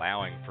you.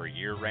 allowing for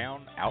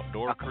year-round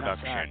outdoor I'll come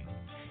production. outside.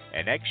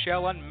 An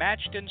eggshell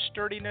unmatched in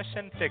sturdiness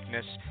and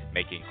thickness,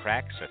 making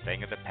cracks a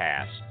thing of the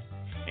past.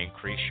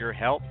 Increase your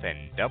health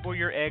and double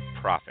your egg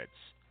profits.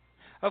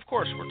 Of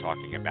course, we're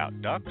talking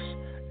about ducks.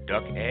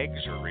 Duck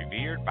eggs are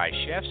revered by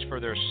chefs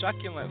for their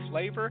succulent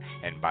flavor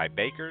and by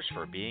bakers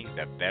for being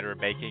the better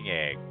baking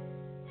egg.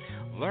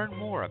 Learn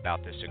more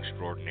about this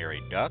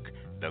extraordinary duck,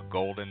 the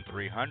Golden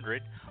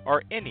 300,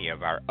 or any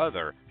of our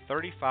other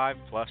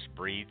 35-plus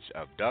breeds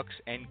of ducks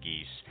and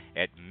geese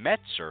at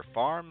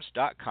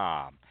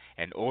metzerfarms.com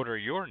and order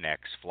your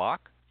next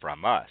flock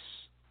from us.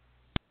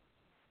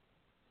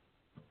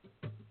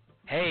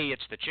 Hey,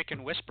 it's the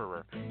Chicken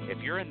Whisperer.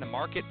 If you're in the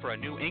market for a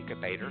new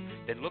incubator,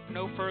 then look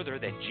no further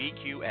than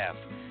GQF.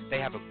 They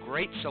have a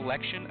great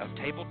selection of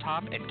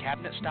tabletop and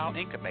cabinet-style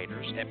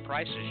incubators at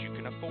prices you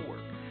can afford.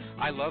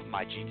 I love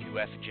my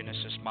GQF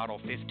Genesis Model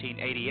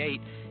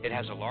 1588. It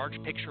has a large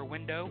picture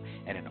window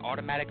and an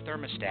automatic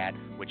thermostat,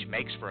 which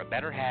makes for a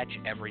better hatch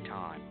every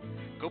time.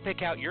 Go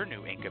pick out your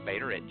new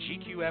incubator at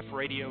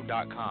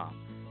gqfradio.com.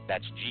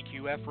 That's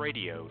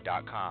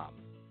gqfradio.com.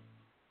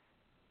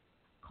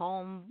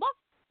 Kalmbach,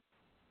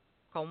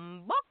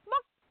 Kalmbach,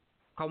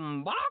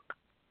 Kalmbach,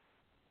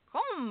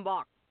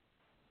 Kalmbach,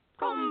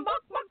 Kalmbach,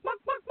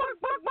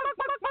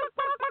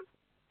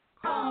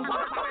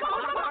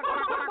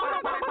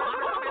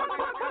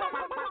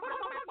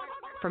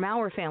 From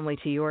our family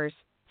to yours,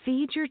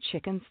 feed your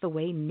chickens the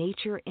way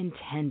nature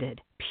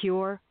intended.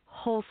 Pure,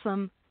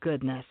 wholesome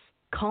goodness.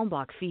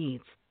 Kalmbach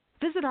Feeds.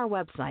 Visit our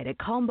website at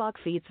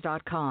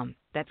kalmbachfeeds.com.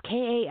 That's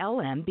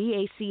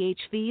KALMBACH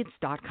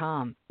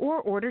Feeds.com.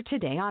 Or order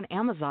today on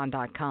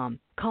Amazon.com.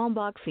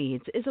 Kalmbach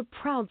Feeds is a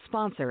proud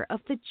sponsor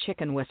of the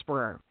Chicken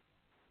Whisperer.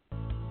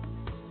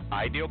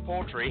 Ideal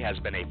Poultry has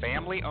been a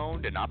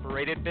family-owned and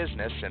operated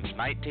business since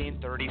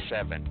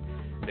 1937.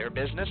 Their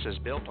business is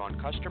built on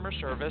customer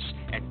service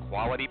and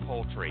quality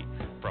poultry,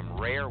 from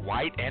rare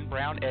white and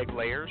brown egg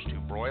layers to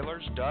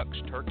broilers, ducks,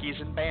 turkeys,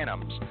 and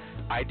bantams.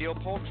 Ideal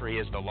Poultry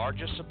is the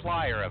largest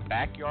supplier of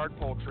backyard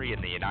poultry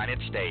in the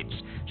United States,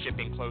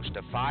 shipping close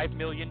to 5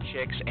 million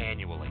chicks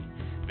annually.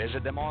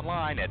 Visit them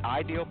online at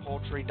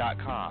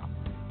idealpoultry.com.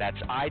 That's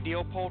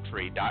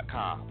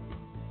idealpoultry.com.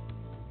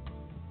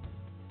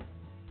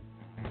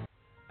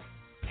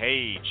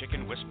 Hey,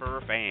 Chicken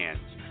Whisperer fans.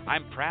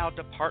 I'm proud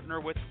to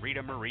partner with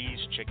Rita Marie's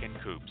Chicken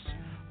Coops.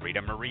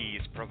 Rita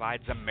Marie's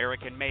provides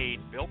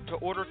American-made,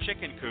 built-to-order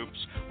chicken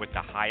coops with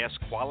the highest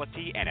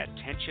quality and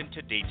attention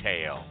to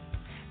detail.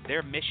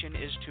 Their mission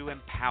is to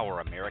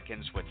empower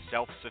Americans with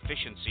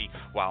self-sufficiency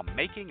while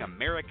making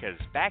America's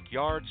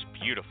backyards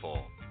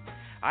beautiful.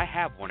 I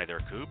have one of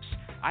their coops.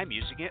 I'm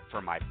using it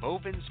for my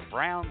Bovin's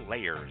brown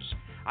layers.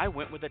 I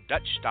went with a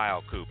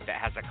Dutch-style coop that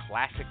has a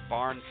classic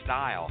barn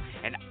style,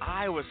 and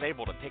I was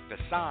able to pick the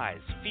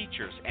size,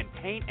 features, and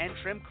paint and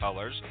trim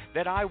colors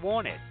that I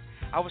wanted.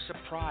 I was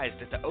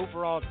surprised at the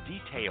overall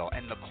detail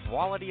and the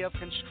quality of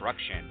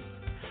construction.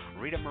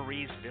 Rita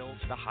Marie's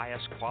builds the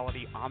highest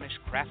quality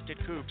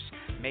Amish-crafted coops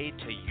made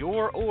to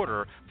your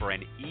order for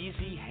an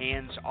easy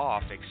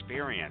hands-off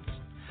experience.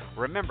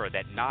 Remember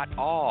that not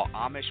all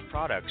Amish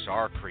products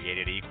are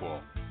created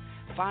equal.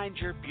 Find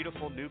your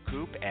beautiful new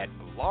coop at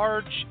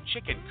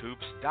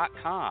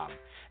largechickencoops.com.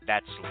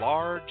 That's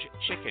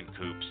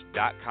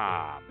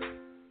largechickencoops.com.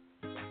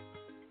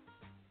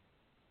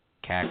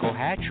 Cackle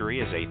Hatchery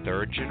is a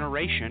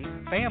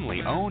third-generation,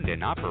 family-owned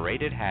and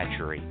operated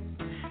hatchery.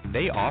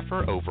 They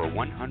offer over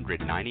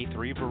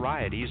 193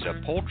 varieties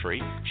of poultry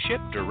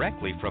shipped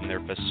directly from their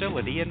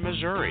facility in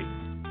Missouri.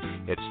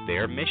 It's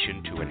their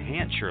mission to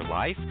enhance your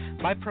life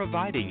by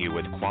providing you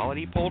with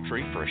quality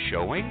poultry for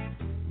showing,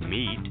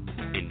 meat,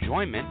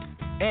 enjoyment,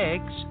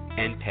 eggs,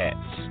 and pets.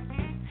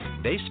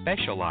 They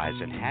specialize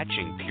in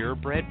hatching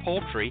purebred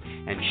poultry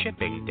and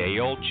shipping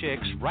day-old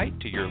chicks right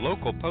to your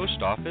local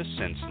post office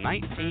since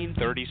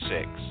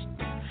 1936.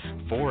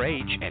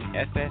 4-H and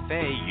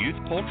FFA youth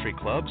poultry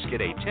clubs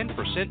get a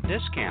 10%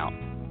 discount.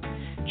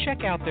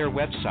 Check out their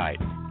website,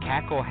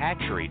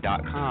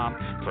 cacklehatchery.com,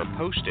 for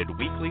posted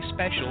weekly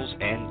specials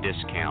and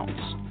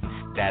discounts.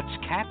 That's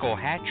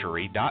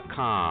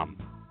cacklehatchery.com.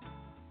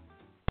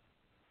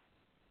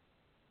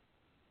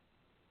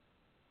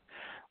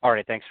 All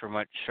right, thanks very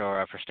much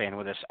for staying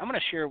with us. I'm going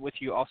to share with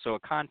you also a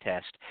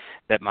contest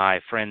that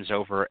my friends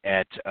over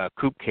at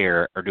Coop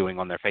Care are doing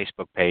on their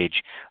Facebook page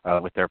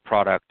with their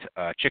product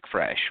Chick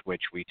Fresh,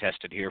 which we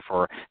tested here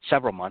for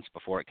several months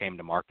before it came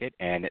to market.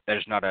 And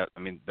there's not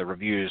the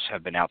reviews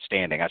have been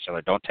outstanding. I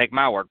said, don't take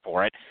my word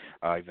for it.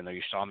 Even though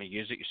you saw me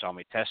use it, you saw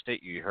me test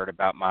it, you heard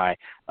about my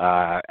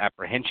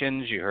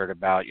apprehensions, you heard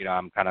about,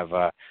 I'm kind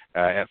of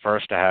at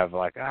first I have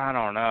I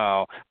don't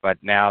know,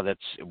 but now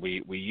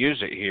we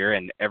use it here,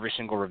 and every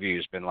single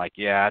reviews. Been like,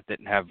 yeah, I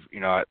didn't have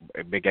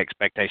big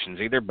expectations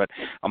either, but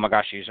oh my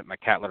gosh, I use it in my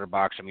cat litter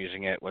box. I'm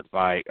using it with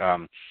my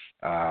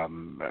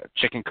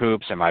chicken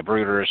coops and my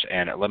brooders,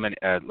 and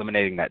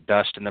eliminating that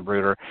dust in the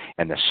brooder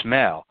and the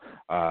smell.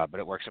 But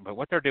it works. But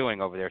what they're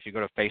doing over there, if you go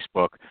to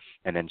Facebook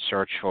and then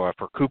search for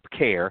Coop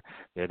Care,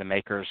 they're the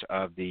makers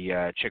of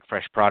the Chick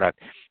Fresh product,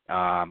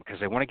 because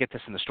they want to get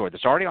this in the store.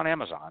 That's already on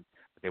Amazon.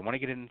 They want to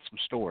get it in some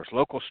stores,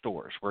 local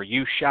stores where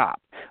you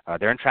shop.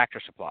 They're in Tractor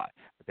Supply,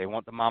 but they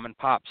want the mom and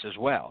pops as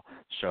well.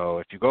 So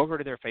if you go over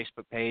to their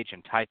Facebook page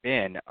and type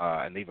in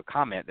and leave a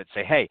comment that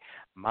say, hey,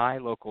 my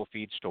local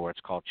feed store,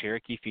 it's called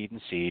Cherokee Feed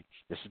and Seed.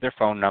 This is their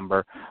phone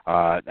number.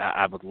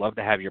 I would love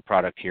to have your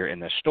product here in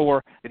the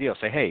store. The deal,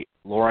 say, hey,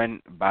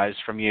 Lauren buys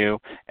from you,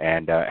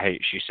 and hey,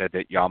 she said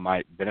that y'all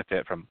might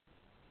benefit from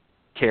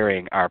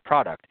carrying our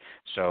product.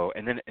 So,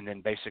 and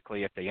then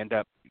basically if they end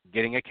up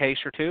getting a case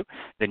or two,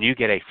 then you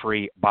get a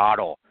free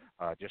bottle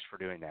just for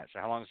doing that. So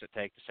how long does it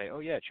take to say, oh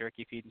yeah,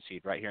 Cherokee Feed and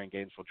Seed right here in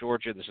Gainesville,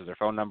 Georgia, this is their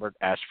phone number,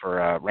 ask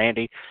for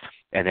Randy,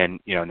 and then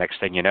next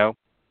thing you know,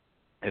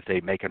 if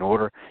they make an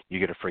order, you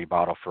get a free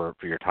bottle for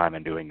your time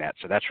in doing that.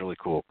 So that's really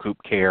cool. Coop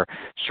Care,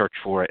 search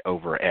for it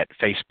over at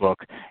Facebook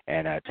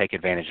and take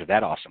advantage of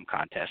that awesome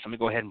contest. Let me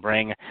go ahead and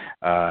bring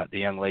the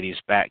young ladies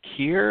back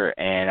here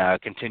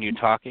and continue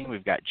talking.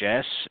 We've got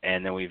Jess,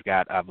 and then we've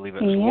got, I believe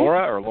it's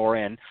Laura or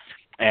Lauren.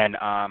 And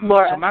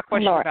Laura. So my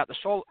question about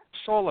the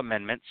soil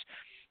amendments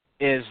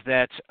is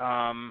that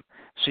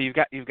so you've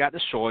got the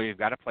soil, you've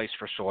got a place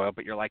for soil,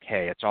 but you're like,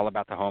 hey, it's all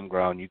about the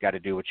homegrown. You got to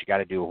do what you got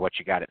to do with what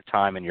you got at the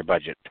time and your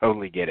budget.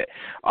 Totally get it.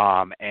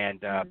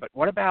 But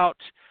what about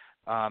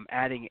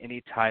adding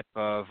any type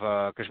of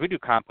because we do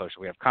compost.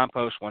 We have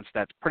compost. Once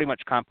that's pretty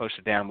much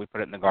composted down, we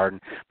put it in the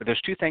garden. But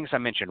there's two things I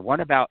mentioned.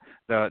 One about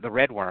the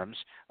red worms,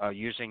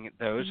 using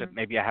those.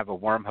 Maybe I have a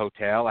worm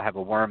hotel, I have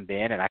a worm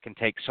bin, and I can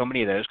take so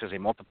many of those because they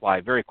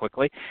multiply very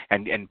quickly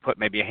and put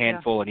maybe a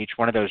handful in each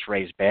one of those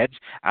raised beds.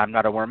 I'm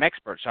not a worm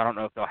expert, so I don't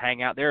know if they'll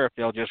hang out there or if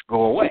they'll just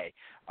go away.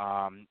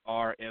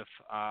 Or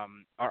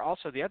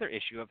also the other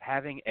issue of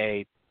having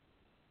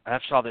I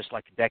saw this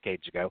like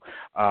decades ago,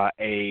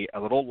 a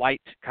little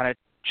light kind of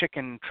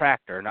chicken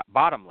tractor, not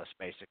bottomless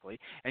basically,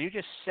 and you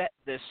just set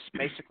this,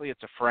 basically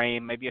it's a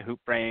frame, maybe a hoop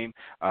frame,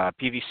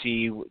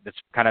 PVC that's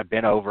kind of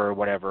bent over,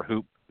 whatever,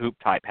 hoop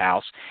type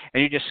house,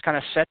 and you just kind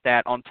of set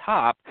that on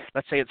top.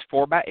 Let's say it's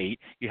 4x8.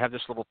 You have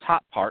this little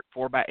top part,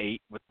 4x8,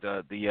 with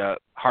the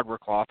hardware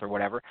cloth or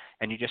whatever,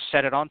 and you just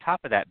set it on top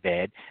of that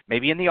bed,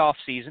 maybe in the off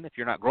season if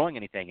you're not growing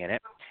anything in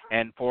it,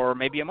 and for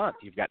maybe a month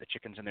you've got the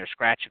chickens in there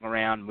scratching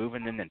around,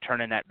 moving in and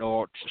turning that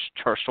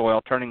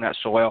soil, turning that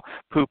soil,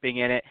 pooping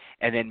in it,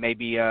 and then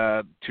maybe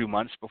 2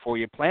 months before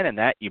you're planting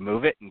that, you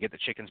move it and get the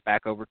chickens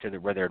back over to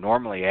where they're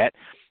normally at,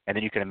 and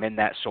then you can amend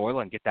that soil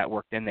and get that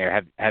worked in there.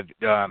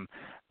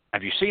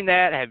 Have you seen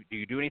that? Do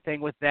you do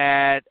anything with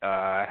that?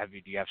 Do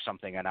you have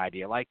an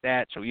idea like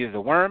that? So either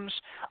the worms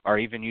or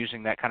even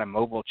using that kind of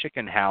mobile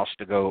chicken house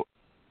to go,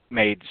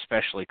 made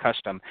specially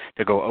custom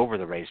to go over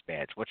the raised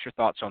beds. What's your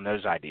thoughts on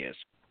those ideas?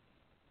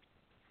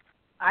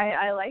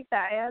 I like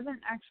that. I haven't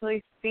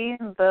actually seen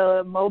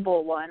the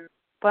mobile one,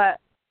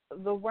 but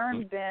the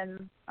worm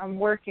bin, I'm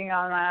working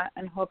on that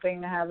and hoping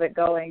to have it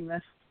going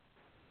this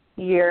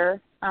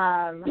year.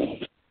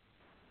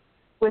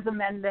 With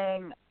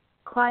amending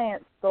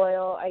client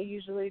soil, I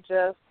usually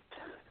just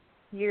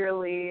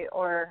yearly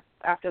or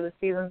after the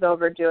season's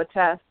over do a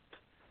test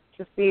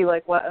to see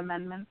like what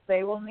amendments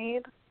they will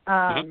need.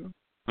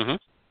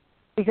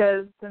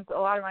 Because since a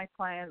lot of my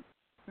clients,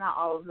 not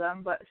all of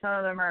them, but some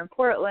of them are in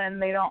Portland,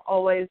 they don't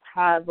always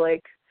have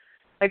like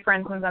for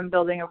instance, I'm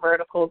building a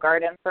vertical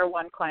garden for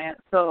one client,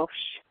 so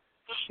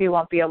she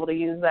won't be able to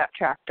use that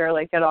tractor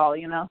like at all,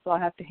 so I'll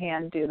have to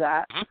hand do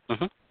that.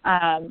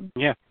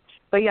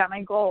 But yeah,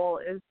 my goal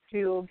is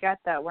to get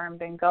that worm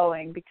bin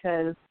going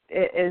because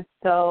it is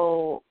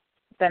so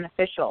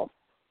beneficial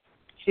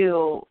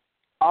to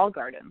all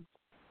gardens.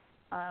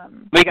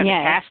 We got the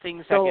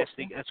castings, I guess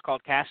it's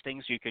called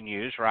castings you can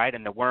use, right?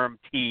 And the worm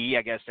tea,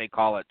 I guess they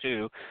call it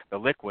too, the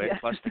liquid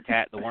plus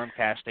the worm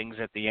castings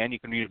at the end. You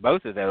can use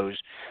both of those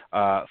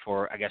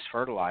for, I guess,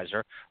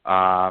 fertilizer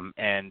for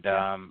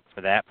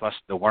that, plus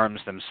the worms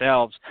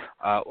themselves.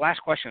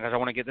 Last question, because I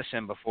want to get this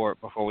in before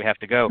we have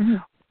to go.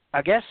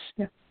 I guess.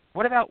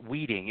 What about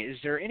weeding? Is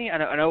there any?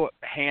 I know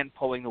hand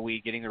pulling the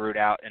weed, getting the root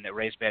out in the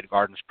raised bed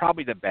garden is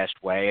probably the best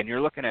way. And you're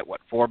looking at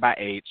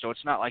 4x8, so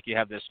it's not like you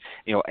have this,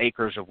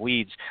 acres of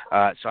weeds.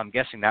 So I'm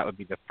guessing that would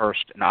be the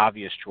first and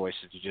obvious choice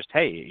is to just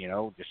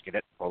just get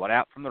it, pull it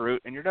out from the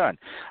root, and you're done.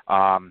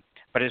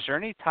 But is there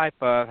any type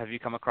of? Have you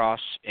come across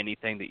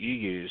anything that you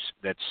use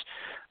that's,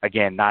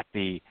 again, not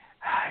the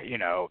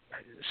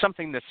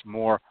something that's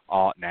more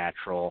all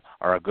natural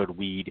or a good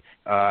weed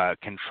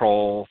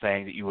control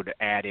thing that you would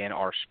add in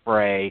or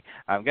spray?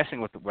 I'm guessing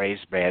with the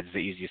raised beds, the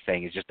easiest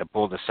thing is just to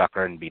pull the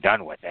sucker and be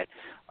done with it.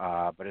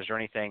 But is there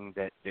anything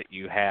that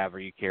you have or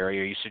you carry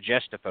or you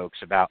suggest to folks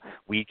about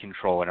weed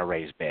control in a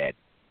raised bed?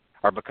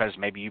 Or because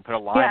maybe you put a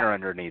liner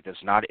underneath,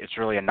 it's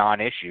really a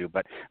non-issue,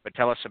 but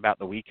tell us about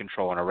the weed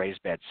control in a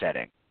raised bed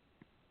setting.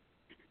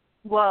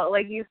 Well,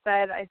 like you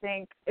said, I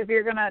think if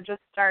you're going to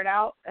just start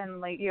out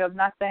and, like, you have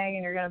nothing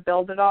and you're going to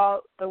build it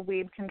all, the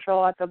weed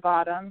control at the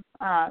bottom,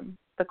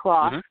 the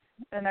cloth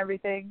and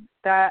everything,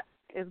 that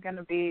is going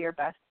to be your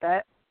best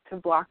bet to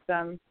block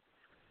them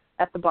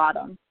at the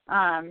bottom.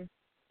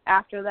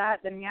 After that,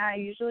 then, I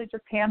usually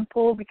just hand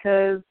pull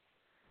because,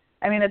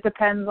 I mean, it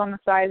depends on the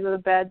size of the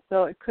bed,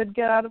 so it could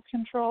get out of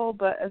control,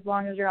 but as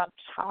long as you're on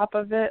top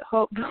of it,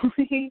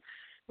 hopefully,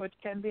 which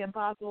can be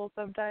impossible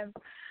sometimes,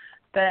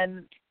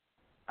 then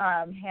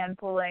hand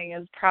pulling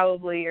is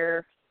probably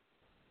your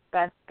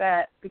best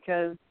bet,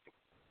 because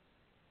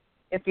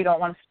if you don't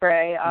want to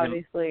spray,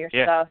 obviously, your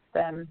stuff,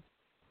 then,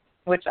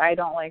 which I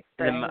don't like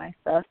spraying my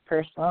stuff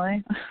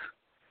personally.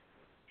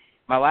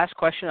 My last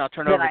question, I'll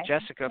turn over to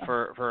Jessica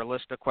for a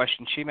list of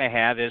questions she may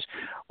have, is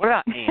what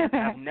about ants?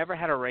 I've never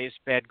had a raised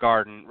bed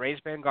garden.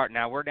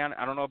 Now, we're down,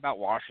 I don't know about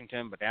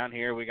Washington, but down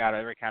here we got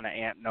every kind of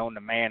ant known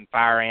to man,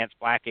 fire ants,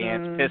 black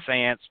ants, piss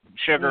ants,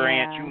 sugar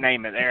ants, you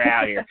name it, they're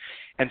out here.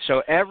 And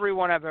so every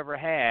one I've ever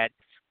had,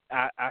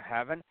 I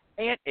have an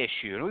ant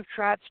issue. And we've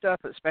tried stuff,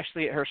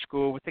 especially at her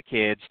school with the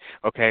kids.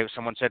 Okay,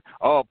 someone said,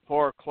 oh,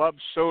 pour club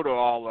soda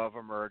all of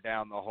them are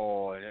down the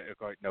hole. And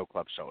no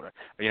club soda.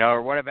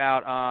 Or what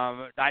about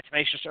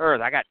diatomaceous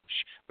earth?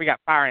 We got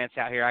fire ants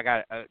out here. I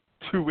got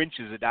 2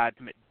 inches of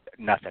diatomaceous.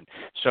 Nothing.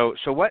 So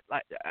what?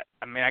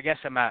 I mean, I guess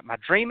am I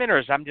dreaming, or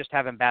is I'm just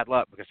having bad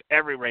luck? Because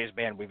every raised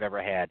bed we've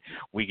ever had,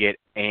 we get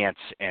ants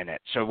in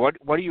it. So what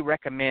do you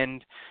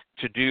recommend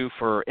to do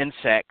for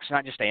insects,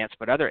 not just ants,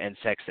 but other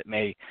insects that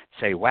may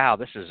say, wow,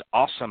 this is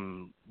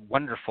awesome,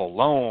 wonderful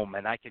loam,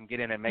 and I can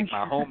get in and make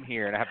my home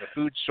here, and I have a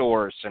food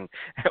source. And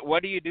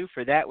what do you do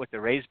for that with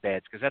the raised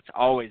beds? Because that's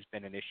always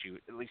been an issue,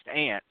 at least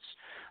ants,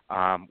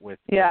 with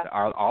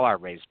all our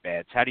raised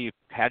beds. How do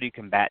you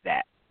combat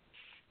that?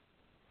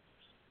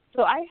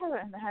 So I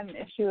haven't had an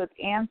issue with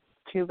ants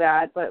too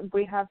bad, but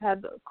we have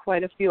had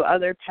quite a few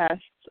other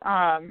pests.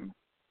 And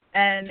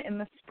in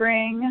the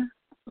spring,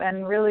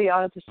 and really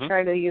I'll just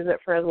try to use it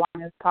for as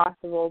long as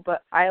possible,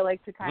 but I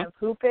like to kind of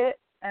hoop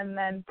it and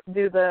then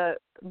do the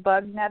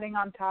bug netting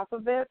on top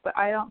of it, but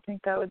I don't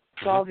think that would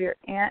solve your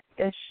ant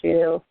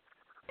issue.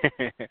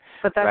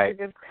 But that's a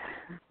good,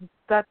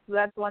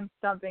 that's one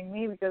stumping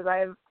me, because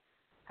I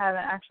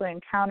haven't actually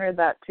encountered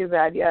that too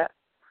bad yet.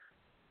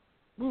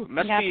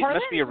 Must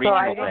be a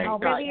regional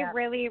thing.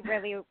 Really,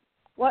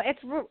 well,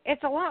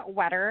 it's a lot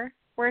wetter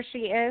where she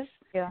is.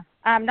 Yeah.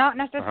 Not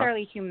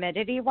necessarily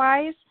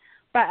humidity-wise,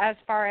 but as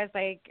far as,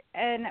 like,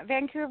 in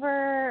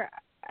Vancouver,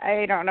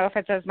 I don't know if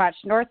it's as much.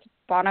 North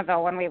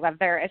Bonneville, when we lived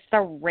there, it's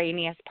the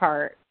rainiest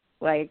part,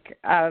 like,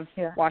 of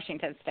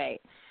Washington State.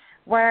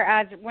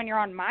 Whereas when you're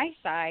on my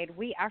side,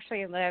 we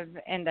actually live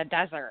in the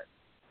desert.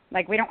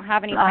 Like, we don't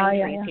have any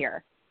pine trees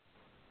here.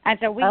 And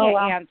so we get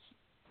ants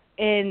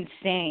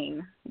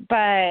insane.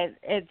 But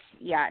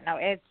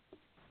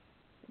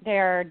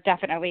they're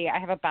definitely, I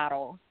have a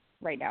battle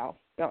right now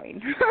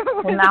going.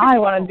 Well, now I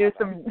want to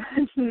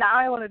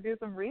do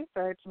some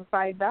research and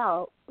find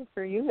out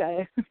for you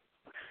guys.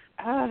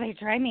 Oh, they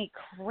drive me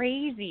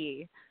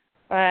crazy.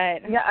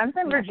 But yeah, I'm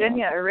from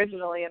Virginia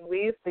originally, and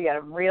we used to get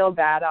them real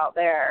bad out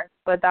there.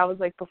 But that was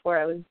like before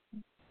I was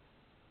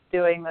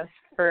doing this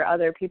for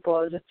other people.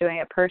 I was just doing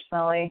it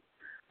personally,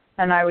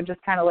 and I would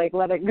just kind of like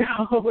let it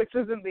go, which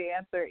isn't the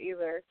answer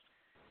either.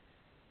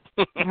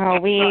 Oh,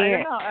 we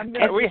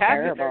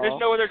have. There's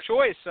no other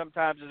choice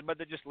sometimes, but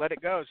to just let it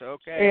go. So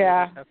we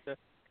just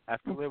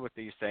have to live with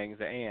these things,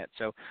 the ants.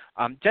 So,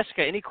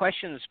 Jessica, any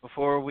questions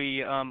before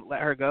we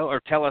let her go, or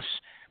tell us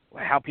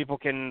how people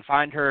can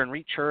find her and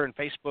reach her on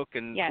Facebook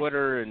and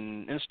Twitter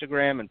and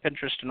Instagram and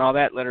Pinterest and all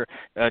that? Let her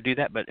do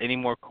that. But any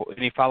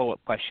follow-up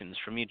questions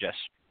from you, Jess?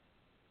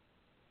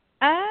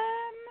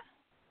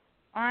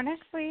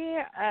 Honestly,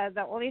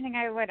 the only thing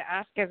I would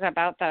ask is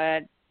about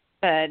the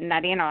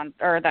netting on,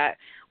 or that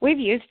we've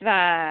used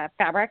the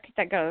fabric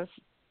that goes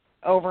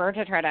over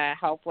to try to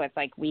help with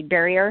like weed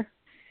barrier.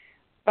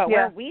 But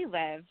where we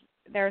live,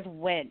 there's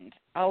wind,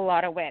 a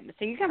lot of wind.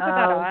 So you can put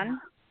that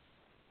on,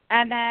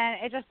 and then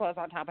it just blows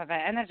on top of it,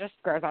 and it just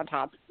grows on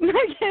top.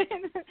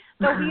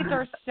 The weeds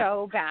are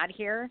so bad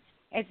here.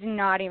 It's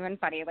not even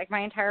funny. Like my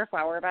entire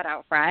flower bed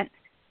out front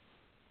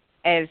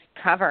is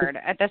covered.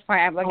 At this point,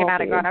 I'm looking at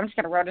it going, I'm just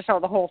going to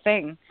rototill the whole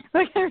thing.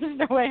 Like there's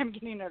no way I'm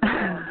getting it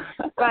out.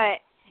 But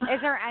is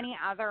there any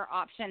other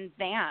option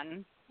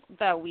than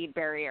the weed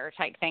barrier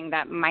type thing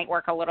that might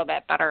work a little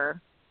bit better?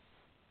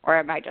 Or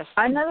am I just...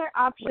 Another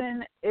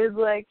option is,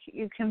 like,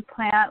 you can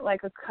plant,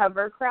 like, a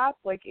cover crop,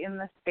 like, in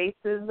the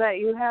spaces that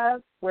you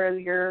have where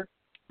your,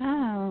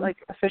 like,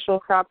 official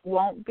crop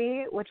won't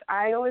be, which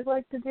I always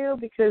like to do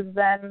because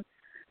then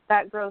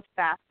that grows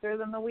faster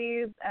than the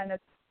weeds and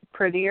it's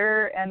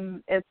prettier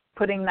and it's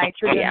putting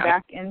nitrogen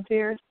back into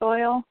your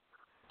soil.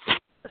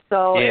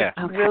 So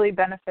it's really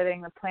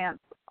benefiting the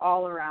plants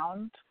all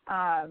around.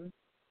 And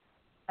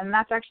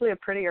that's actually a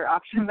prettier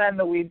option than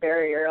the weed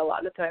barrier a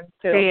lot of times,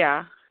 too.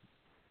 Yeah.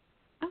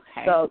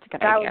 Okay. So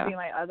that would be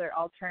my other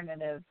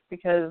alternative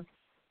because,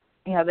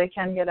 they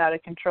can get out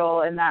of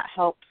control, and that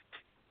helps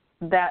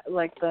that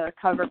like the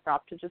cover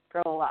crop to just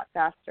grow a lot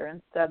faster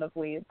instead of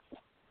weeds.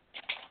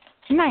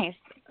 Nice.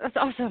 That's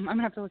awesome. I'm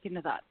gonna have to look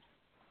into that.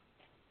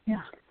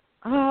 Yeah.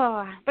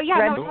 Oh, but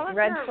yeah,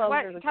 tell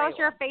us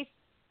your face.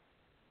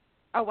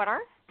 Oh, what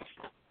are?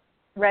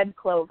 Red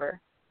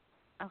clover.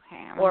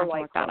 Okay, I'm or gonna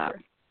white look that clover.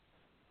 up.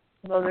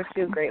 Those are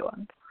two great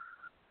ones.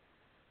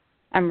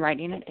 I'm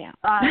writing it down.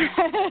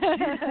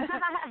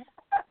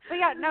 But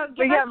yeah, no,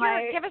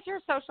 give us your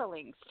social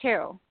links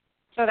too,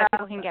 so that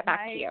people can get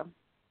back to you.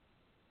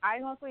 I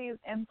mostly use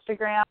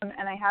Instagram,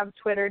 and I have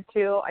Twitter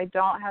too. I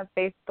don't have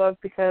Facebook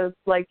because,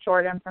 like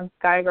Jordan from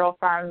Sky Girl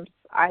Farms,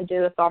 I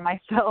do this all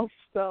myself.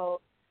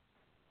 So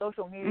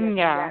social media can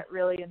get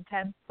really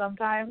intense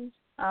sometimes.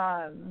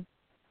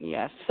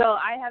 Yes. So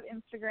I have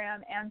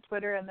Instagram and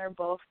Twitter, and they're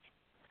both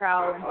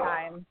Trowel and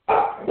Time.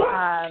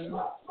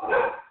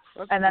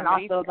 And then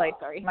also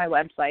my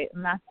website,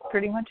 and that's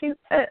pretty much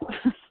it.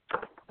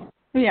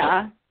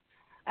 Yeah.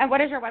 And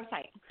what is your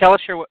website? Tell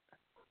us your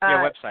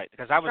website,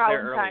 because I was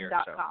there earlier.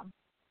 So.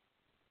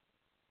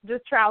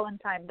 Just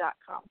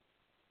trowelandtime.com.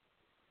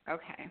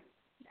 Okay.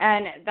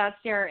 And that's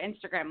your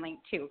Instagram link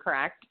too,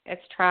 correct?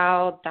 It's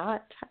trowel.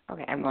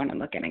 Okay, I'm going and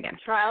looking again.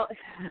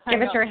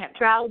 Give us your handle.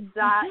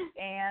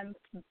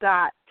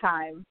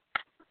 Trowel.and.time.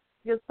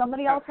 Because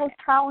somebody else has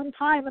Trowel and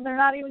Time, and they're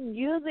not even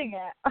using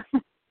it.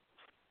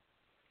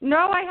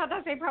 No, I had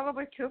that same problem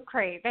with Coop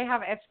Crate.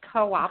 It's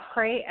co-op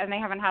crate, and they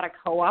haven't had a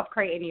co-op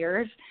crate in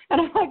years. And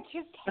I'm like,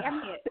 just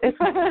hand me it.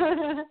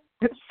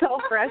 It's so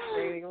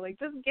frustrating. I'm like,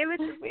 just give it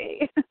to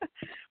me.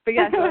 But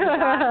yeah, so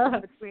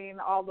it's between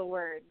all the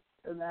words,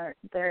 and there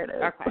it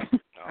is. Okay. Awesome.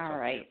 All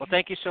right. Well,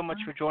 thank you so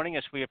much for joining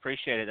us. We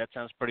appreciate it. That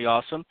sounds pretty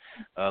awesome.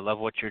 Love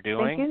what you're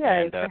doing. Thank you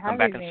guys and for come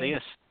back having and me. see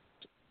us.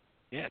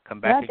 Yeah, come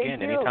back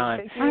again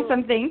anytime.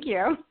 Awesome. Thank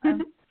you.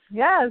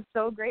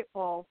 So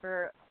grateful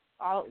for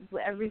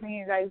everything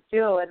you guys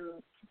do,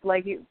 and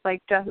like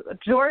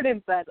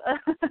Jordan said,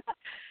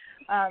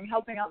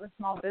 helping out the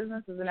small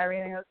businesses and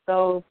everything is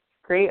so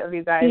great of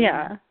you guys.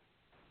 Yeah,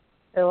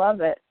 I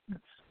love it.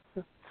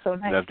 It's so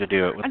nice. Love to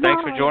do it. Well,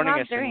 thanks for joining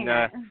us. Thank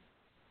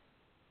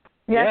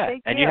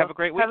and you. You have a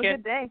great weekend. Have a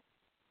good day.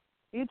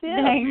 You too.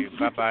 Thanks.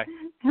 Bye-bye.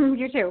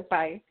 You too.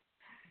 Bye.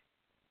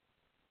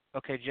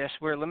 Okay, Jess,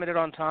 we're limited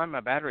on time. My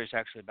battery's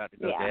actually about to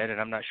go dead,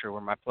 and I'm not sure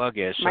where my plug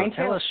is. So Mine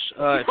tell too. us,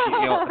 if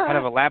you kind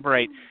of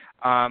elaborate.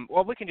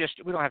 Well, we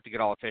don't have to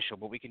get all official,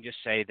 but we can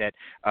just say that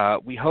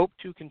we hope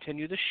to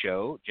continue the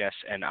show, Jess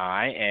and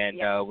I, and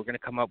we're going to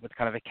come up with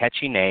kind of a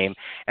catchy name.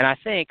 And I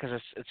think, because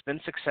it's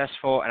been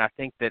successful, and I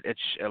think that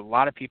a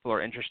lot of people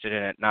are interested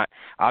in it, not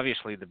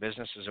obviously the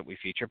businesses that we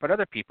feature, but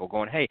other people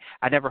going, hey,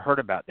 I never heard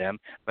about them,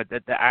 but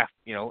I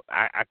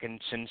can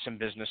send some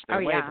business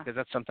their way because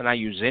that's something I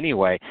use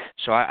anyway.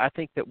 So I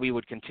think that we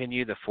would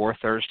continue the fourth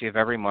Thursday of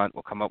every month.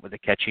 We'll come up with a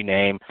catchy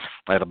name.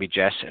 It'll be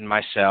Jess and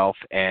myself,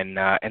 and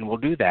we'll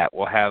do that.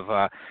 We'll have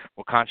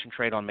we'll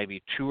concentrate on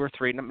maybe 2 or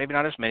 3, maybe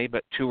not as many,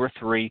 but 2 or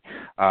 3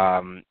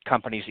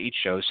 companies each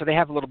show, so they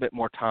have a little bit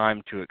more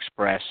time to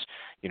express,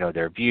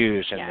 their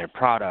views and their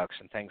products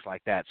and things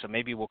like that. So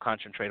maybe we'll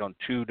concentrate on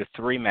 2 to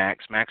 3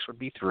 max. Max would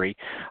be 3,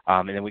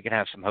 and then we can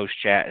have some host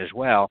chat as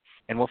well,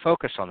 and we'll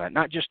focus on that.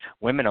 Not just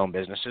women-owned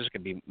businesses. It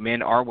could be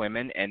men or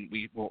women, and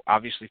we will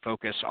obviously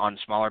focus on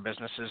smaller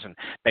businesses and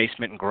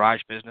basement and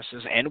garage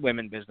businesses and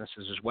women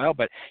businesses as well.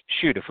 But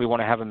shoot, if we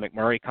want to have a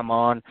McMurray come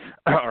on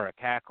or a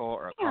Cackle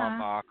or a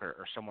Kalmbach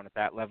or someone at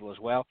that level as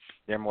well,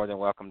 they're more than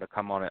welcome to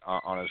come on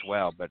as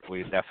well. But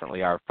we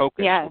definitely, our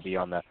focus will be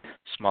on the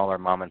smaller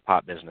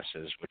mom-and-pop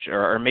businesses, which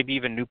or maybe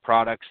even new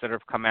products that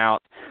have come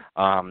out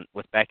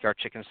with backyard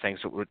chickens, things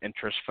that would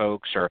interest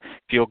folks, or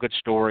feel-good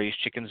stories,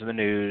 chickens in the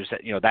news,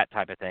 that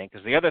type of thing.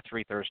 Because the other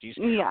 3 Thursdays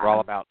are all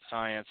about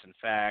science and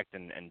fact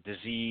and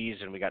disease,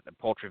 and we got the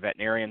poultry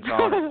veterinarians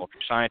on, and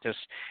poultry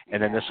scientists,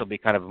 and then this will be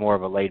kind of more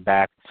of a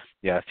laid-back,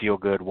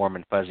 feel-good, warm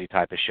and fuzzy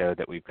type of show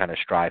that we kind of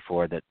strive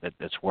for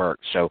that's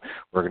worked. So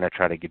we're going to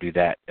try to do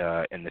that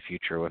in the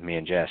future with me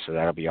and Jess, so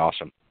that'll be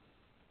awesome.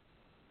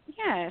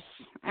 Yes,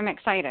 I'm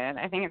excited.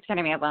 I think it's going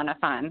to be a lot of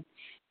fun.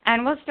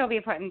 And we'll still be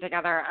putting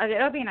together,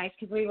 it'll be nice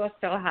because we will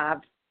still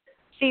have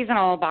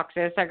seasonal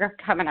boxes that are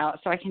coming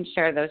out, so I can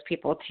share those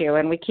people too.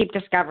 And we keep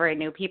discovering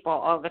new people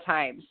all the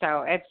time.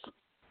 So it's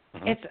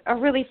a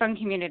really fun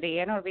community,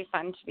 and it'll be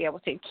fun to be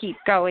able to keep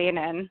going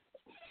and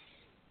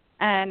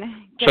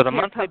get so the to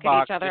monthly poke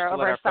box, at each other just to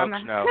over let our summer.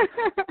 folks know.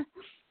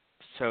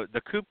 So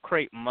the Coop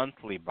Crate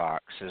monthly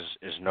box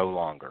is no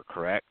longer,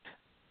 correct?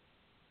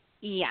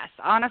 Yes,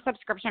 on a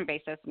subscription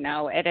basis,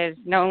 no, it is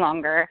no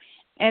longer.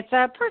 It's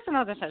a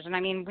personal decision. I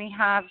mean, we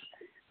have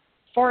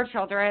 4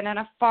 children and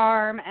a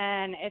farm,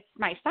 and it's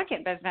my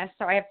second business,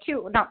 so I have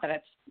 2. Not that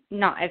it's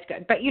not as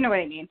good, but you know what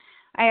I mean.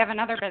 I have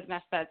another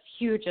business that's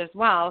huge as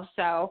well,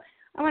 so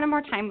I wanted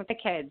more time with the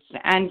kids.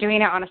 And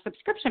doing it on a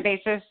subscription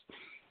basis,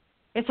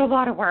 it's a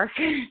lot of work.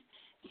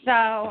 So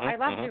I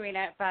love doing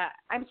it, but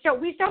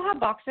we still have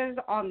boxes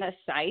on the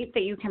site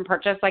that you can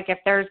purchase. Like if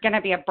there's going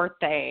to be a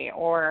birthday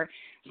or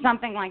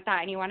something like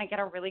that, and you want to get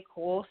a really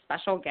cool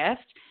special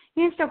gift,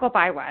 you can still go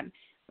buy one.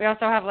 We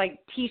also have like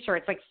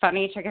T-shirts, like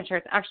funny chicken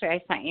shirts. Actually,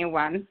 I sent you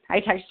one. I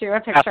texted you a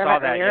picture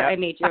of it earlier. Yep.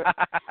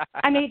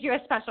 I made you a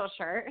special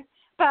shirt.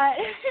 But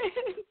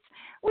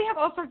we have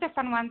all sorts of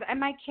fun ones, and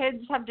my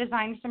kids have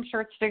designed some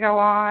shirts to go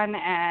on,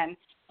 and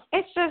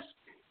it's just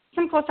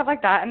some cool stuff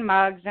like that, and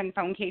mugs and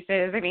phone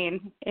cases. I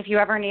mean, if you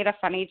ever need a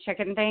funny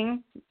chicken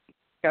thing,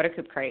 go to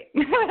Coop Crate.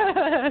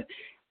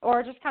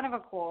 Or just kind of a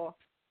cool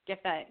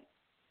gift that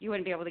you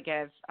wouldn't be able to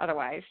give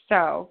otherwise.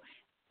 So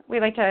we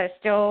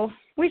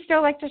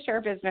still like to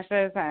share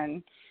businesses,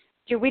 and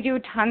we do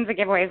tons of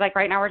giveaways. Like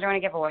right now we're doing a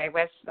giveaway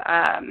with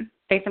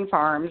Faith and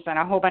Farms and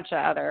a whole bunch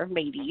of other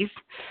ladies.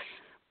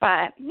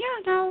 But,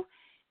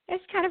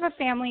 it's kind of a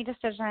family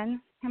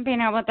decision and being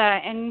able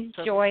to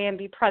enjoy and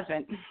be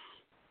present.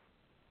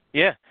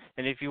 Yeah,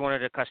 and if you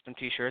wanted a custom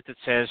T-shirt that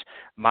says,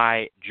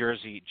 "My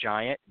Jersey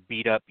Giant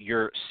beat up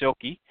your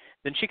Silky,"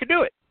 then she could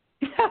do it.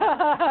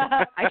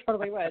 I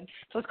totally would.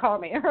 Just call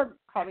me or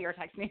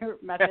text me or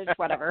message,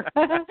 whatever.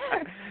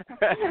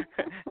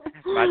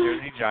 My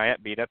Jersey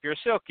Giant beat up your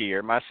Silky,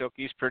 or my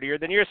Silky's prettier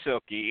than your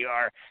Silky,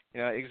 or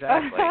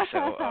exactly.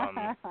 So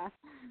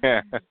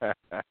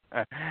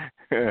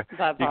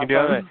That's you can do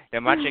it. Yeah,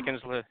 my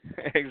chickens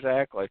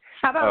exactly.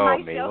 How about my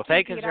me? Silky? Well,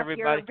 thank you,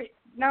 everybody.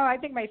 No, I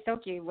think my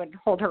Silky would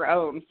hold her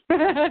own. We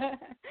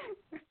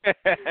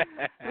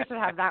should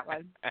have that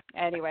one.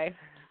 Anyway.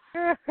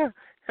 All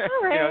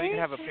right. You can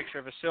have a picture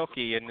of a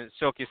Silky, and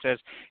Silky says,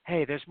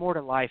 "Hey, there's more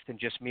to life than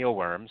just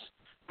mealworms."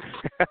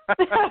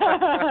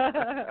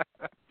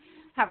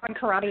 Have one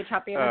karate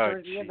chop you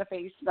Jersey in the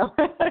face. So.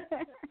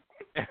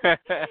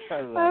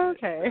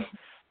 Okay.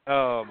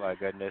 Oh my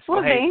goodness.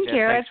 Well, hey, thank Jen,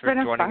 you. Thanks It's for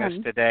been joining fun. us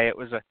today. It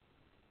was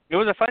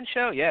a fun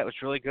show. Yeah, it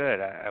was really good.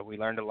 We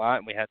learned a lot,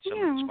 and we had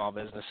some small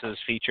businesses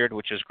featured,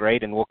 which is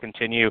great. And we'll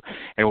continue,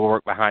 and we'll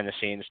work behind the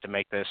scenes to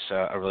make this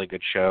a really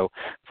good show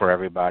for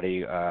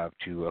everybody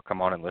to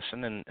come on and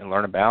listen and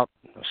learn about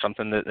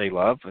something that they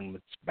love, and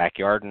it's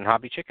backyard and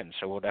hobby chickens.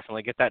 So we'll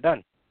definitely get that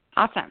done.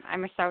 Awesome.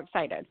 I'm so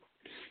excited.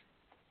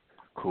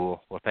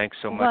 Cool. Well, thanks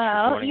so much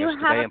for joining us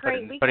today and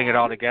putting it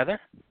all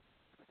together.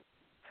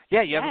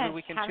 Yeah, you have a good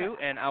weekend too,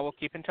 and I will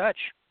keep in touch.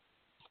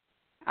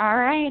 All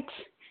right.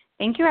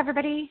 Thank you,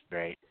 everybody.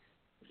 Great.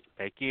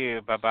 Thank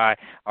you. Bye-bye.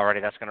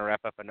 Alrighty, that's going to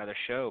wrap up another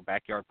show,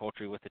 Backyard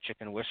Poultry with the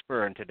Chicken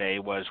Whisperer, and today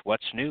was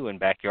What's New in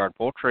Backyard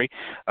Poultry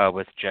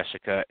with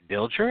Jessica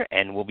Dilger,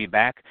 and we'll be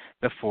back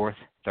the fourth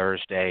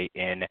Thursday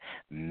in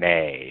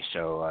May.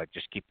 So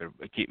just keep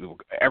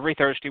every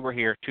Thursday we're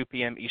here, 2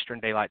 p.m. Eastern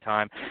Daylight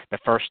Time. The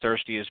first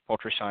Thursday is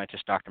poultry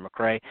scientist Dr.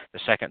 McCrea. The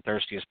second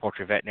Thursday is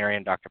poultry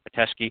veterinarian Dr.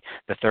 Pitesky.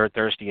 The third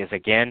Thursday is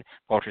again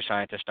poultry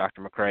scientist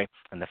Dr. McCrea.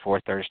 And the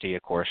fourth Thursday,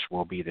 of course,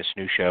 will be this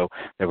new show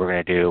that we're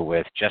going to do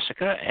with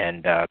Jessica,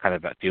 and kind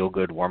of a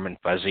feel-good, warm and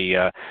fuzzy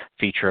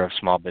feature of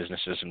small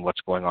businesses and what's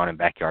going on in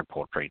backyard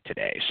poultry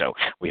today. So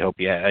we hope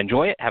you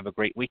enjoy it. Have a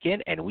great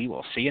weekend, and we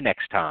will see you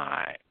next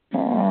time.